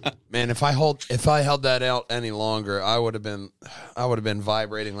 Man, if I held that out any longer, I would have been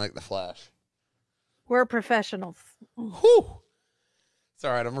vibrating like the Flash. We're professionals. Whew. It's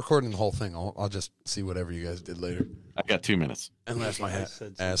all right. I'm recording the whole thing. I'll just see whatever you guys did later. I got 2 minutes. And laugh my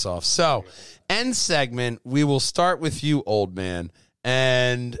ass off. So, end segment. We will start with you, old man.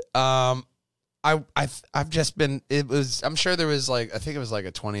 And I've just been. I'm sure there was I think it was like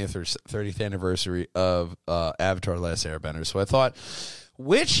a 20th or 30th anniversary of Avatar: The Last Airbender. So I thought,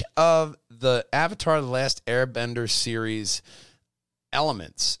 which of the Avatar: The Last Airbender series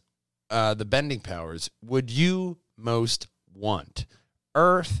elements, the bending powers, would you most want?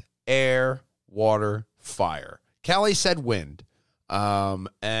 Earth, air, water, fire. Kelly said wind.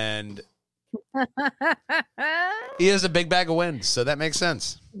 And he has a big bag of wind, so that makes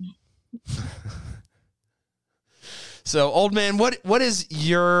sense. So, old man, what is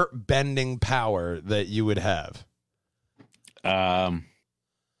your bending power that you would have?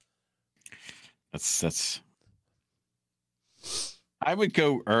 That's I would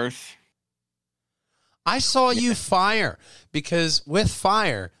go earth. I saw you fire, because with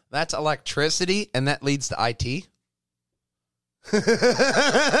fire, that's electricity, and that leads to IT.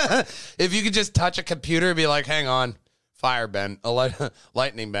 If you could just touch a computer and be like, hang on, fire bend,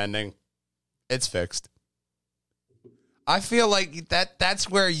 lightning bending, it's fixed. I feel like that's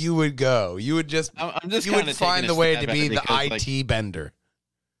where you would go. You would you would find the way to be the IT bender.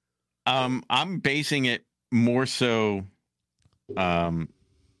 I'm basing it more so,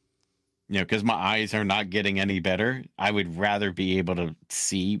 because my eyes are not getting any better. I would rather be able to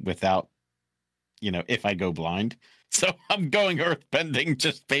see without, if I go blind. So I'm going earthbending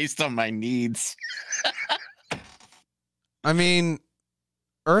just based on my needs. I mean,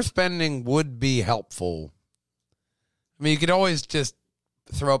 earthbending would be helpful. I mean, you could always just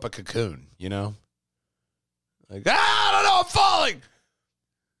throw up a cocoon, Like, I don't know, I'm falling.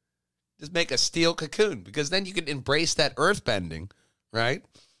 Just make a steel cocoon, because then you can embrace that earthbending, right?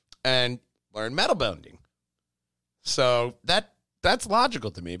 And learn metal bending. So that's logical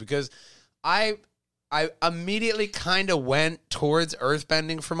to me, because I immediately kind of went towards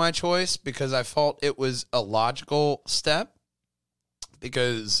earthbending for my choice, because I felt it was a logical step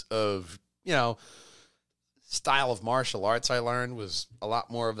because of, style of martial arts I learned was a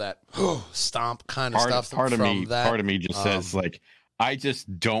lot more of that stomp kind of stuff. Part of me just says, I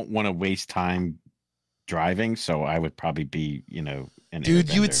just don't want to waste time driving, so I would probably be, an dude,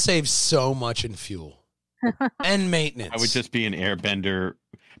 airbender. You would save so much in fuel and maintenance. I would just be an airbender,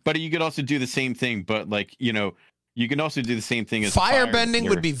 but you could also do the same thing. But you can also do the same thing as firebending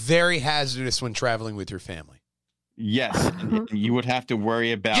would be very hazardous when traveling with your family. Yes, and you would have to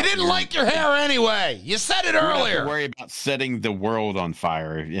worry about. You didn't like your hair anyway. You said it earlier. You would have to worry about setting the world on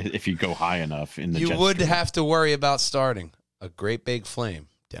fire if you go high enough in the. You jet would stream. have to worry about starting a great big flame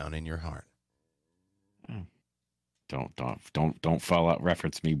down in your heart. Don't Fallout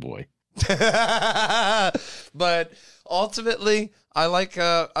reference me, boy. But ultimately, I like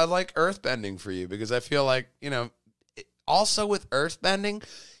earthbending for you, because I feel like, also with earthbending,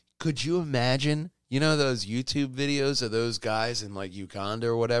 could you imagine, those YouTube videos of those guys in Uganda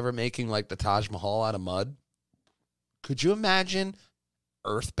or whatever making the Taj Mahal out of mud? Could you imagine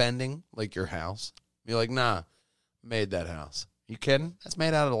earthbending your house? Be like, nah, made that house. You kidding? That's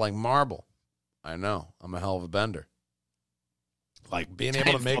made out of marble. I know. I'm a hell of a bender. Being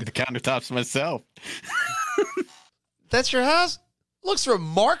able to make the countertops myself. That's your house? looks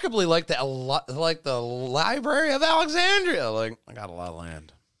remarkably like the Library of Alexandria. Like, I got a lot of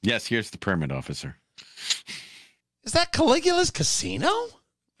land. Yes, here's the permit officer. Is that Caligula's casino?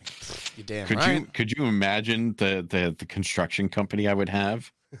 You damn right. Could you imagine the construction company I would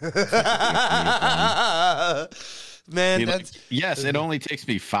have? Man, yes, it only takes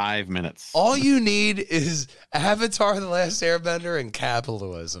me 5 minutes. All you need is Avatar: The Last Airbender and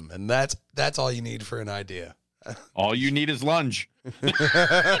capitalism, and that's all you need for an idea. All you need is lunge. That's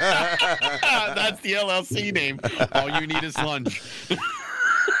the LLC name. All you need is lunge.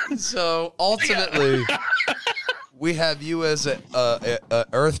 So ultimately, we have you as a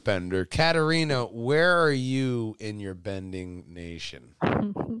earthbender. Katarina, where are you in your bending nation?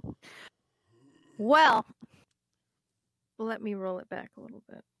 Well, let me roll it back a little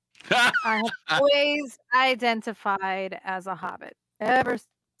bit. I have always identified as a hobbit ever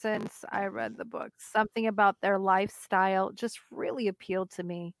since I read the books. Something about their lifestyle just really appealed to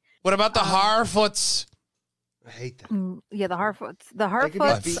me. What about the Harfoots? I hate that. Yeah, the Harfoots. The could be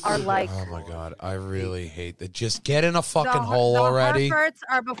Harfoots beaten are to like. Oh my god, I really hate that. Just get in a fucking the hole already. Harfoots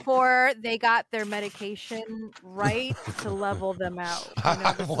are before they got their medication right to level them out.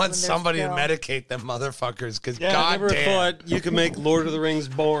 I want somebody to medicate them motherfuckers, because Yeah, I never thought you could make Lord of the Rings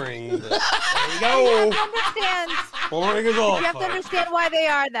boring. But there you go. Understand. Boring as all. You have to understand why they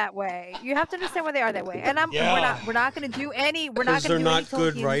are that way. You have to understand why they are that way. And we're not going to do any. We're not Because going they're to do not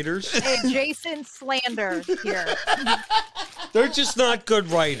any good writers. Jason slander here. They're just not good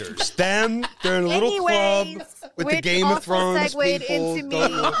writers. They're in a little club with the Game of Thrones people. Into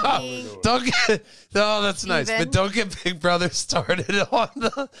me Don't get. Oh, that's nice. But don't get Big Brother started on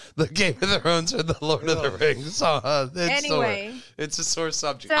the Game of Thrones or the Lord of the Rings. It's a sore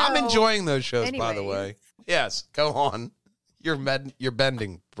subject. So, I'm enjoying those shows, by the way. Yes, go on. Your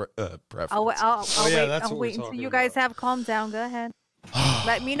bending preference. I'll wait until you guys have calmed down. Go ahead.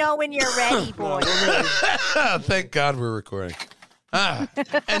 Let me know when you're ready, boy. Thank God we're recording.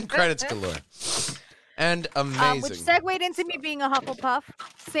 And credits galore. And amazing. Which segued into me being a Hufflepuff.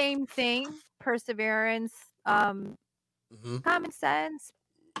 Same thing. Perseverance. Common sense.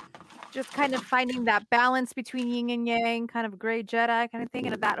 Just kind of finding that balance between yin and yang, kind of a gray Jedi kind of thing.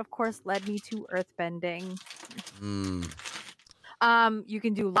 And that, of course, led me to earthbending. You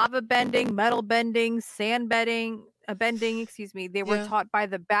can do lava bending, metal bending, sand bending. They were taught by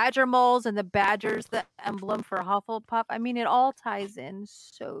the badger moles, and the badger's the emblem for Hufflepuff. I mean, it all ties in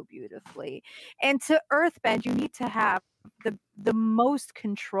so beautifully. And to earthbend, you need to have the most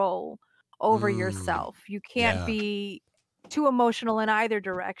control over yourself. You can't be too emotional in either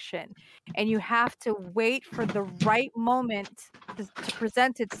direction, and you have to wait for the right moment to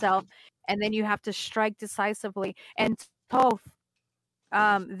present itself, and then you have to strike decisively. And Toph,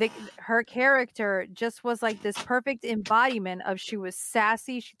 her character just was like this perfect embodiment of, she was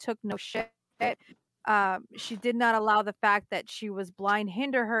sassy, she took no shit, she did not allow the fact that she was blind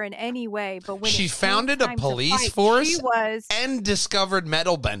hinder her in any way. But when she founded a police force and discovered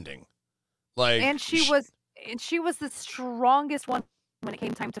metal bending, she was the strongest one when it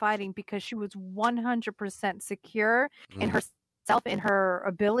came time to fighting, because she was 100% secure in herself, in her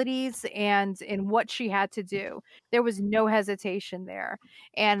abilities, and in what she had to do. There was no hesitation there,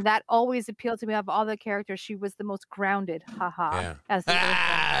 and that always appealed to me. Of all the characters, she was the most grounded. I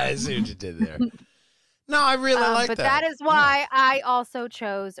see what you did there. No, I really like that. But that is why I also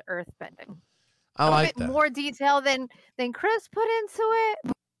chose earthbending. I like a bit more detail than Chris put into it.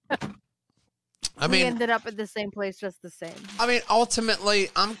 We ended up at the same place, just the same. I mean, ultimately,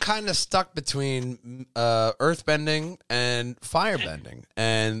 I'm kind of stuck between earthbending and firebending,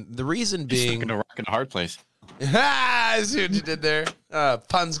 and the reason being, stuck in a rock and a hard place. I see what you did there.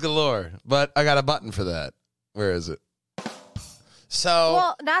 Puns galore, but I got a button for that. Where is it? So,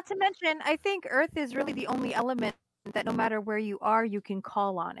 well, not to mention, I think Earth is really the only element that, no matter where you are, you can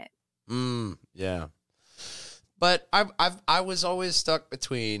call on it. Yeah. But I was always stuck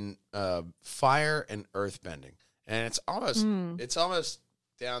between fire and earthbending, and it's almost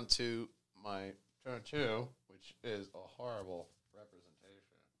down to my turn 2, which is a horrible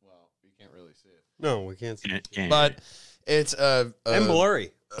representation. Well, you can't really see it. No, we can't see it. But it's and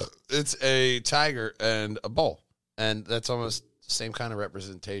blurry. It's a tiger and a bull, and that's almost the same kind of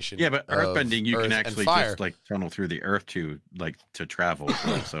representation. Yeah, but earthbending, you can actually just tunnel through the earth to travel.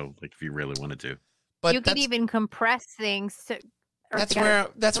 So if you really wanted to. But you could even compress things to. That's where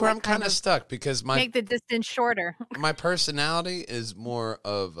I'm kind of stuck, because make the distance shorter. My personality is more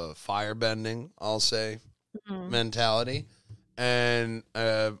of a firebending, I'll say, mentality, and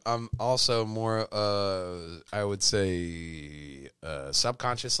I'm also more I would say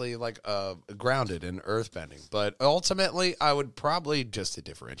subconsciously grounded in earthbending. But ultimately, I would probably, just to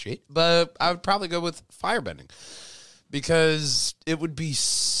differentiate, but I would probably go with firebending because it would be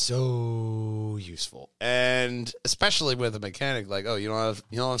so useful, and especially with a mechanic like, oh, you don't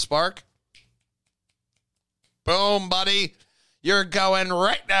have spark? Boom, buddy, you're going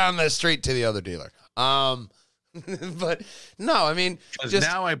right down the street to the other dealer. But no, I mean, just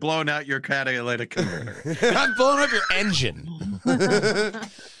now I've blown out your catalytic converter. I've blown up your engine.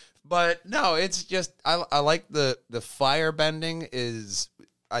 But no, it's just I like the fire bending is,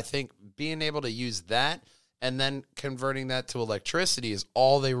 I think being able to use that and then converting that to electricity is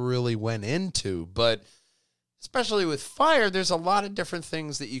all they really went into. But especially with fire, there's a lot of different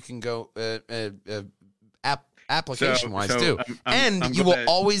things that you can go application wise do, and you will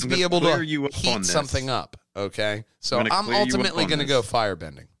always be able to heat something up. Okay, so I'm ultimately going to go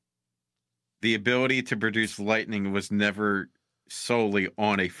firebending. The ability to produce lightning was never solely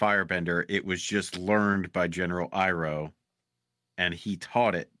on a firebender. It was just learned by General Iroh, and he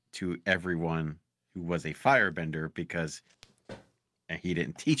taught it to everyone who was a firebender because he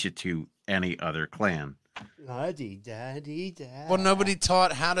didn't teach it to any other clan. Well, nobody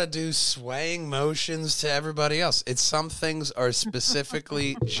taught how to do swaying motions to everybody else. It's some things are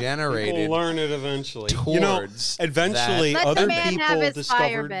specifically generated. People learn it eventually. Towards eventually, Let other the man have people his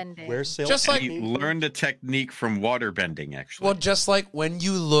discovered firebending. where sail. Just like You learned the technique from waterbending, actually. Well, just like when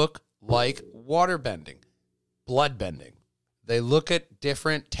you look like waterbending, bloodbending, they look at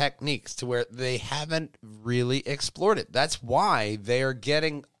different techniques to where they haven't really explored it. That's why they are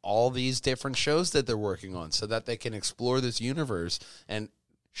getting all these different shows that they're working on so that they can explore this universe and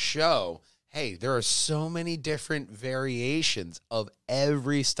show, hey, there are so many different variations of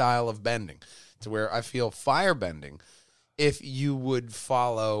every style of bending, to where I feel firebending, if you would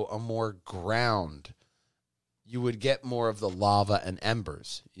follow a more ground, you would get more of the lava and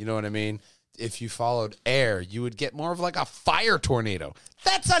embers. You know what I mean? If you followed air, you would get more of like a fire tornado.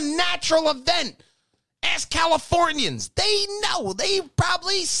 That's a natural event. Ask Californians. They know. They've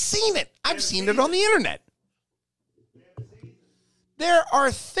probably seen it. I've seen it on the internet. There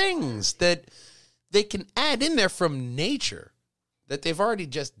are things that they can add in there from nature that they've already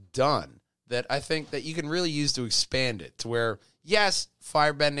just done that I think that you can really use to expand it to where, yes,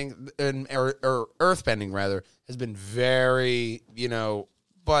 firebending or earthbending rather has been very,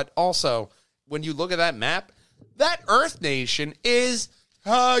 but also when you look at that map, that Earth Nation is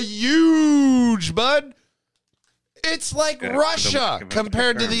huge, bud. It's like Russia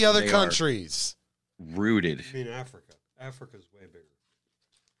compared to the other countries. Rooted. I mean, Africa. Africa's way bigger.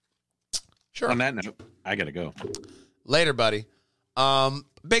 Sure. On that note, I gotta go. Later, buddy.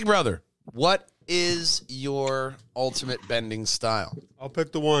 Big brother, what is your ultimate bending style? I'll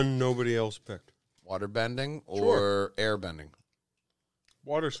pick the one nobody else picked. Water bending or air bending?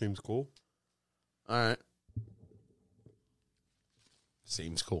 Water seems cool. All right.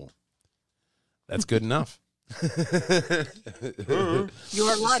 Seems cool. That's good enough.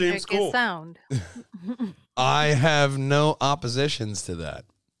 Your logic cool. is sound. I have no oppositions to that.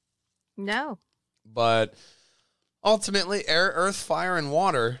 No. But ultimately, air, earth, fire, and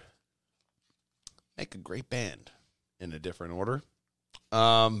water make a great band in a different order.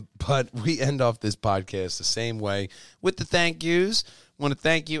 But we end off this podcast the same way with the thank yous. I want to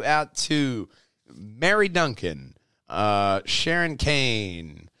thank you out to Mary Duncan, Sharon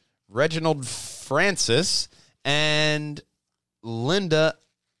Kane, Reginald Francis, and Linda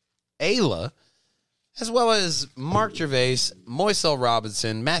Ayla, as well as Mark Gervais, Moisel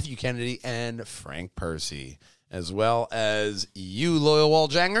Robinson, Matthew Kennedy, and Frank Percy, as well as you, Loyal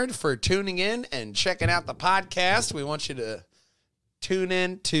Walljangard, for tuning in and checking out the podcast. We want you to tune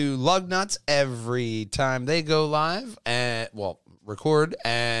in to Lugnuts every time they go live record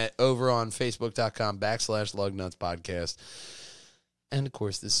over on Facebook.com/Lugnuts Podcast. And of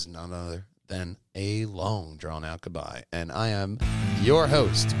course, this is none other than a long drawn out goodbye. And I am your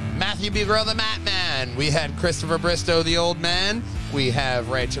host, Matthew Bugro, the Mat Man. We had Christopher Bristow, the old man. We have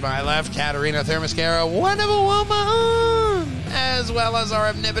right to my left, Katerina Thermoscara, wonderful woman, as well as our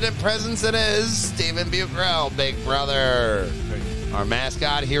omnipotent presence that is Stephen Bugro, big brother. Our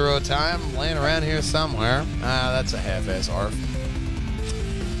mascot, Hero Time, laying around here somewhere. That's a half-ass ARF.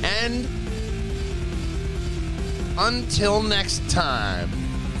 And until next time,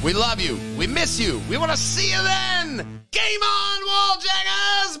 we love you. We miss you. We want to see you then. Game on,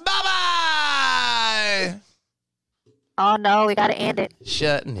 Walljangers. Bye-bye. Oh, no, we got to end it.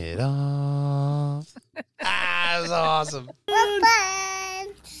 Shutting it off. That was awesome.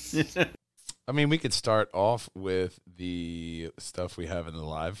 I mean, we could start off with the stuff we have in the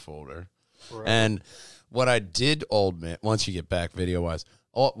live folder. Right. And what I did, old man, once you get back video wise,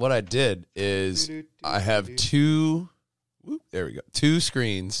 what I did is I have two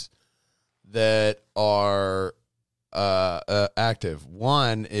screens that are active.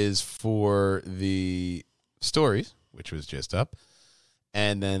 One is for the stories, which was just up,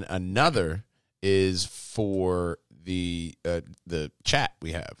 and then another is for the chat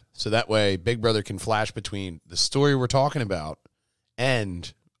we have. So that way Big Brother can flash between the story we're talking about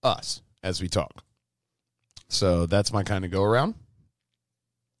and us as we talk. So that's my kind of go around.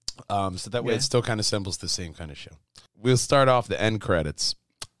 So that way it still kind of resembles the same kind of show. We'll start off the end credits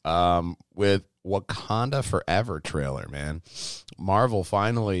with Wakanda Forever trailer, man. Marvel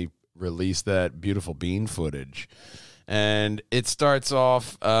finally released that beautiful bean footage. And it starts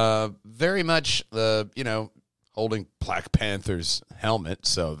off very much, holding Black Panther's helmet,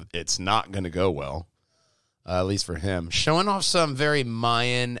 so it's not going to go well, at least for him. Showing off some very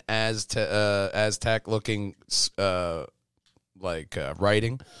Mayan Aztec-looking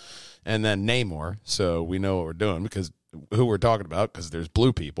writing, and then Namor, so we know what we're doing, because who we're talking about, because there's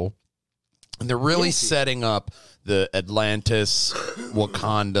blue people. And they're really setting up the Atlantis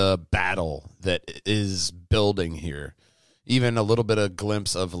Wakanda battle that is building here. Even a little bit of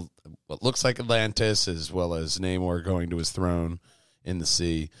glimpse of what looks like Atlantis, as well as Namor going to his throne in the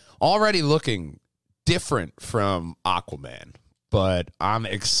sea. Already looking different from Aquaman. But I'm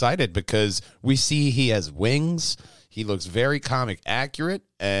excited because we see he has wings. He looks very comic accurate.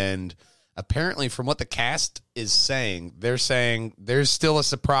 And apparently, from what the cast is saying, they're saying there's still a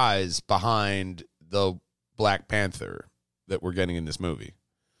surprise behind the Black Panther that we're getting in this movie.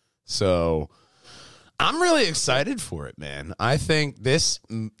 So I'm really excited for it, man. I think this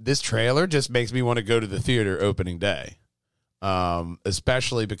trailer just makes me want to go to the theater opening day,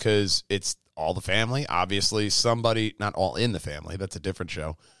 especially because it's all the family. Obviously, somebody, not all in the family. That's a different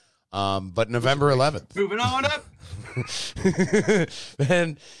show. But November 11th. Moving on up.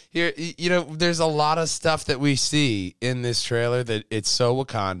 And here, there's a lot of stuff that we see in this trailer that it's so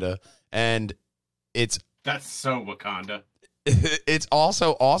Wakanda, and that's so Wakanda. It's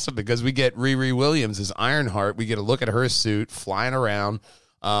also awesome because we get Riri Williams as Ironheart. We get a look at her suit flying around.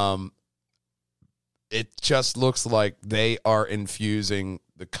 It just looks like they are infusing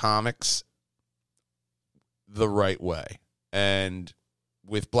the comics the right way. And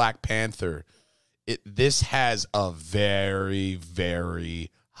with Black Panther, this has a very,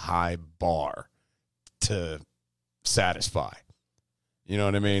 very high bar to satisfy. You know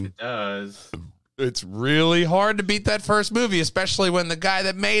what I mean? It does. It's really hard to beat that first movie, especially when the guy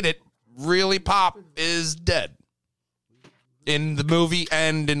that made it really pop is dead in the movie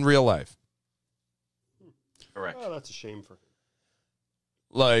and in real life. Correct. Oh, that's a shame for him.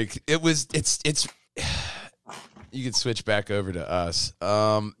 Like it's you can switch back over to us.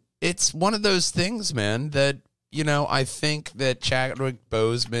 It's one of those things, man, that I think that Chadwick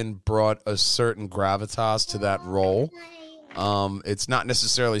Boseman brought a certain gravitas to that role. It's not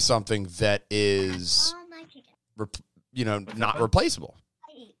necessarily something that is, not replaceable.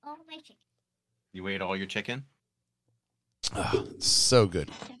 I eat all my chicken. You ate all your chicken? Oh, so good.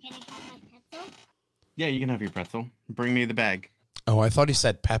 So can I have my pretzel? Yeah, you can have your pretzel. Bring me the bag. Oh, I thought he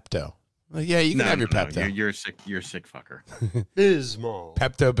said Pepto. Well, yeah, you can have your Pepto. No, you're sick. You're a sick fucker. Bismol.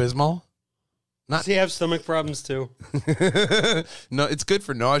 Pepto-Bismol? Does he have stomach problems too? No, it's good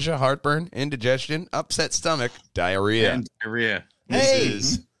for nausea, heartburn, indigestion, upset stomach, diarrhea. And diarrhea. This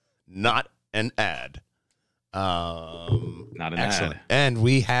is not an ad. Not an Excellent. ad. And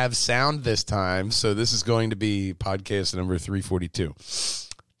we have sound this time, so this is going to be podcast number 342.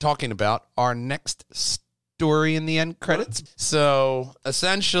 Talking about our next story in the end credits. So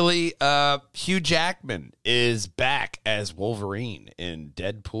essentially, Hugh Jackman is back as Wolverine in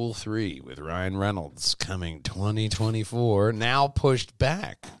Deadpool 3 with Ryan Reynolds coming 2024. Now pushed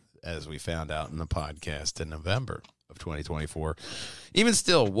back, as we found out in the podcast in November of 2024. Even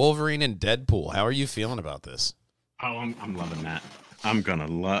still, Wolverine and Deadpool. How are you feeling about this? Oh, I'm loving that. I'm gonna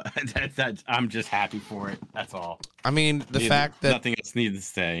love that. I'm just happy for it. That's all. I mean, the fact that nothing else needs to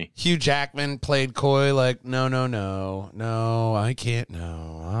say. Hugh Jackman played coy, like, no, I can't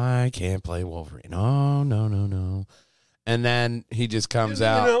play Wolverine. No. And then he just comes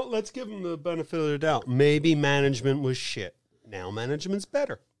out. Let's give him the benefit of the doubt. Maybe management was shit. Now management's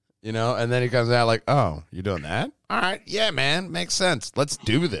better. And then he comes out like, oh, you're doing that? All right. Yeah, man. Makes sense. Let's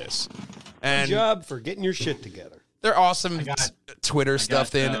do this. And Good job for getting your shit together. their awesome Twitter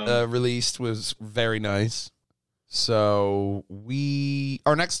stuff they released was very nice. So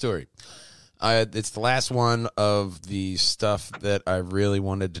our next story. It's the last one of the stuff that I really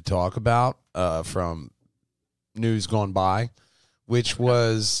wanted to talk about from news gone by, which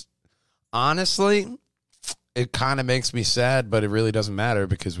was honestly, it kind of makes me sad, but it really doesn't matter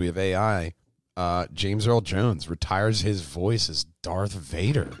because we have AI. James Earl Jones retires his voice as Darth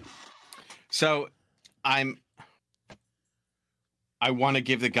Vader. So I want to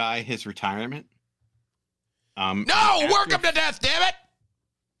give the guy his retirement. No, work him to death, damn it!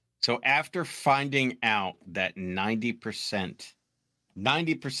 So after finding out that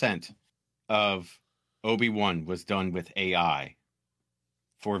 90% of Obi-Wan was done with AI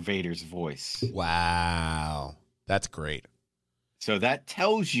for Vader's voice. Wow. That's great. So that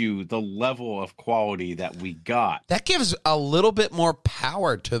tells you the level of quality that we got. That gives a little bit more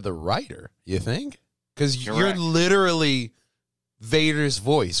power to the writer, you think? Because you're Correct. literally Vader's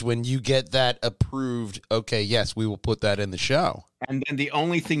voice when you get that approved. Okay, yes, we will put that in the show. And then the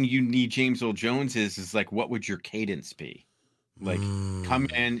only thing you need James Earl Jones is like, what would your cadence be? Like, come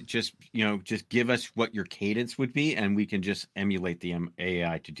in, just give us what your cadence would be, and we can just emulate the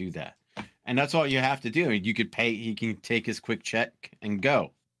AI to do that. And that's all you have to do. You could pay. He can take his quick check and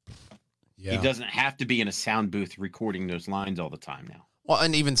go. Yeah. He doesn't have to be in a sound booth recording those lines all the time now. Well,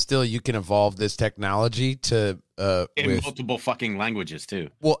 and even still, you can evolve this technology to In multiple fucking languages too.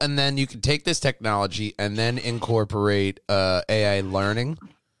 Well, and then you can take this technology and then incorporate AI learning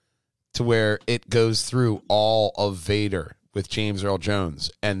to where it goes through all of Vader with James Earl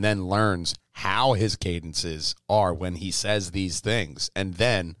Jones and then learns how his cadences are when he says these things. And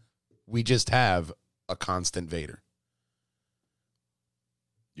then we just have a constant Vader.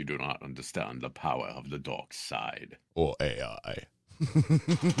 You do not understand the power of the dark side. Or AI.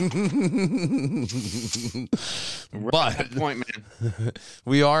 We're But at that point, man.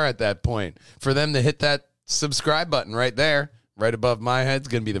 we are at that point. For them to hit that subscribe button right there, right above my head, is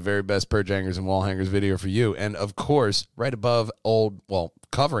going to be the very best purge hangers and wall hangers video for you. And of course, right above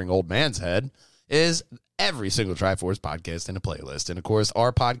covering old man's head is every single Triforce podcast in a playlist. And of course,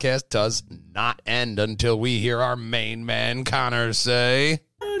 our podcast does not end until we hear our main man Connor say,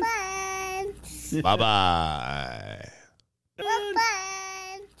 Bye. bye-bye.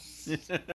 Bye.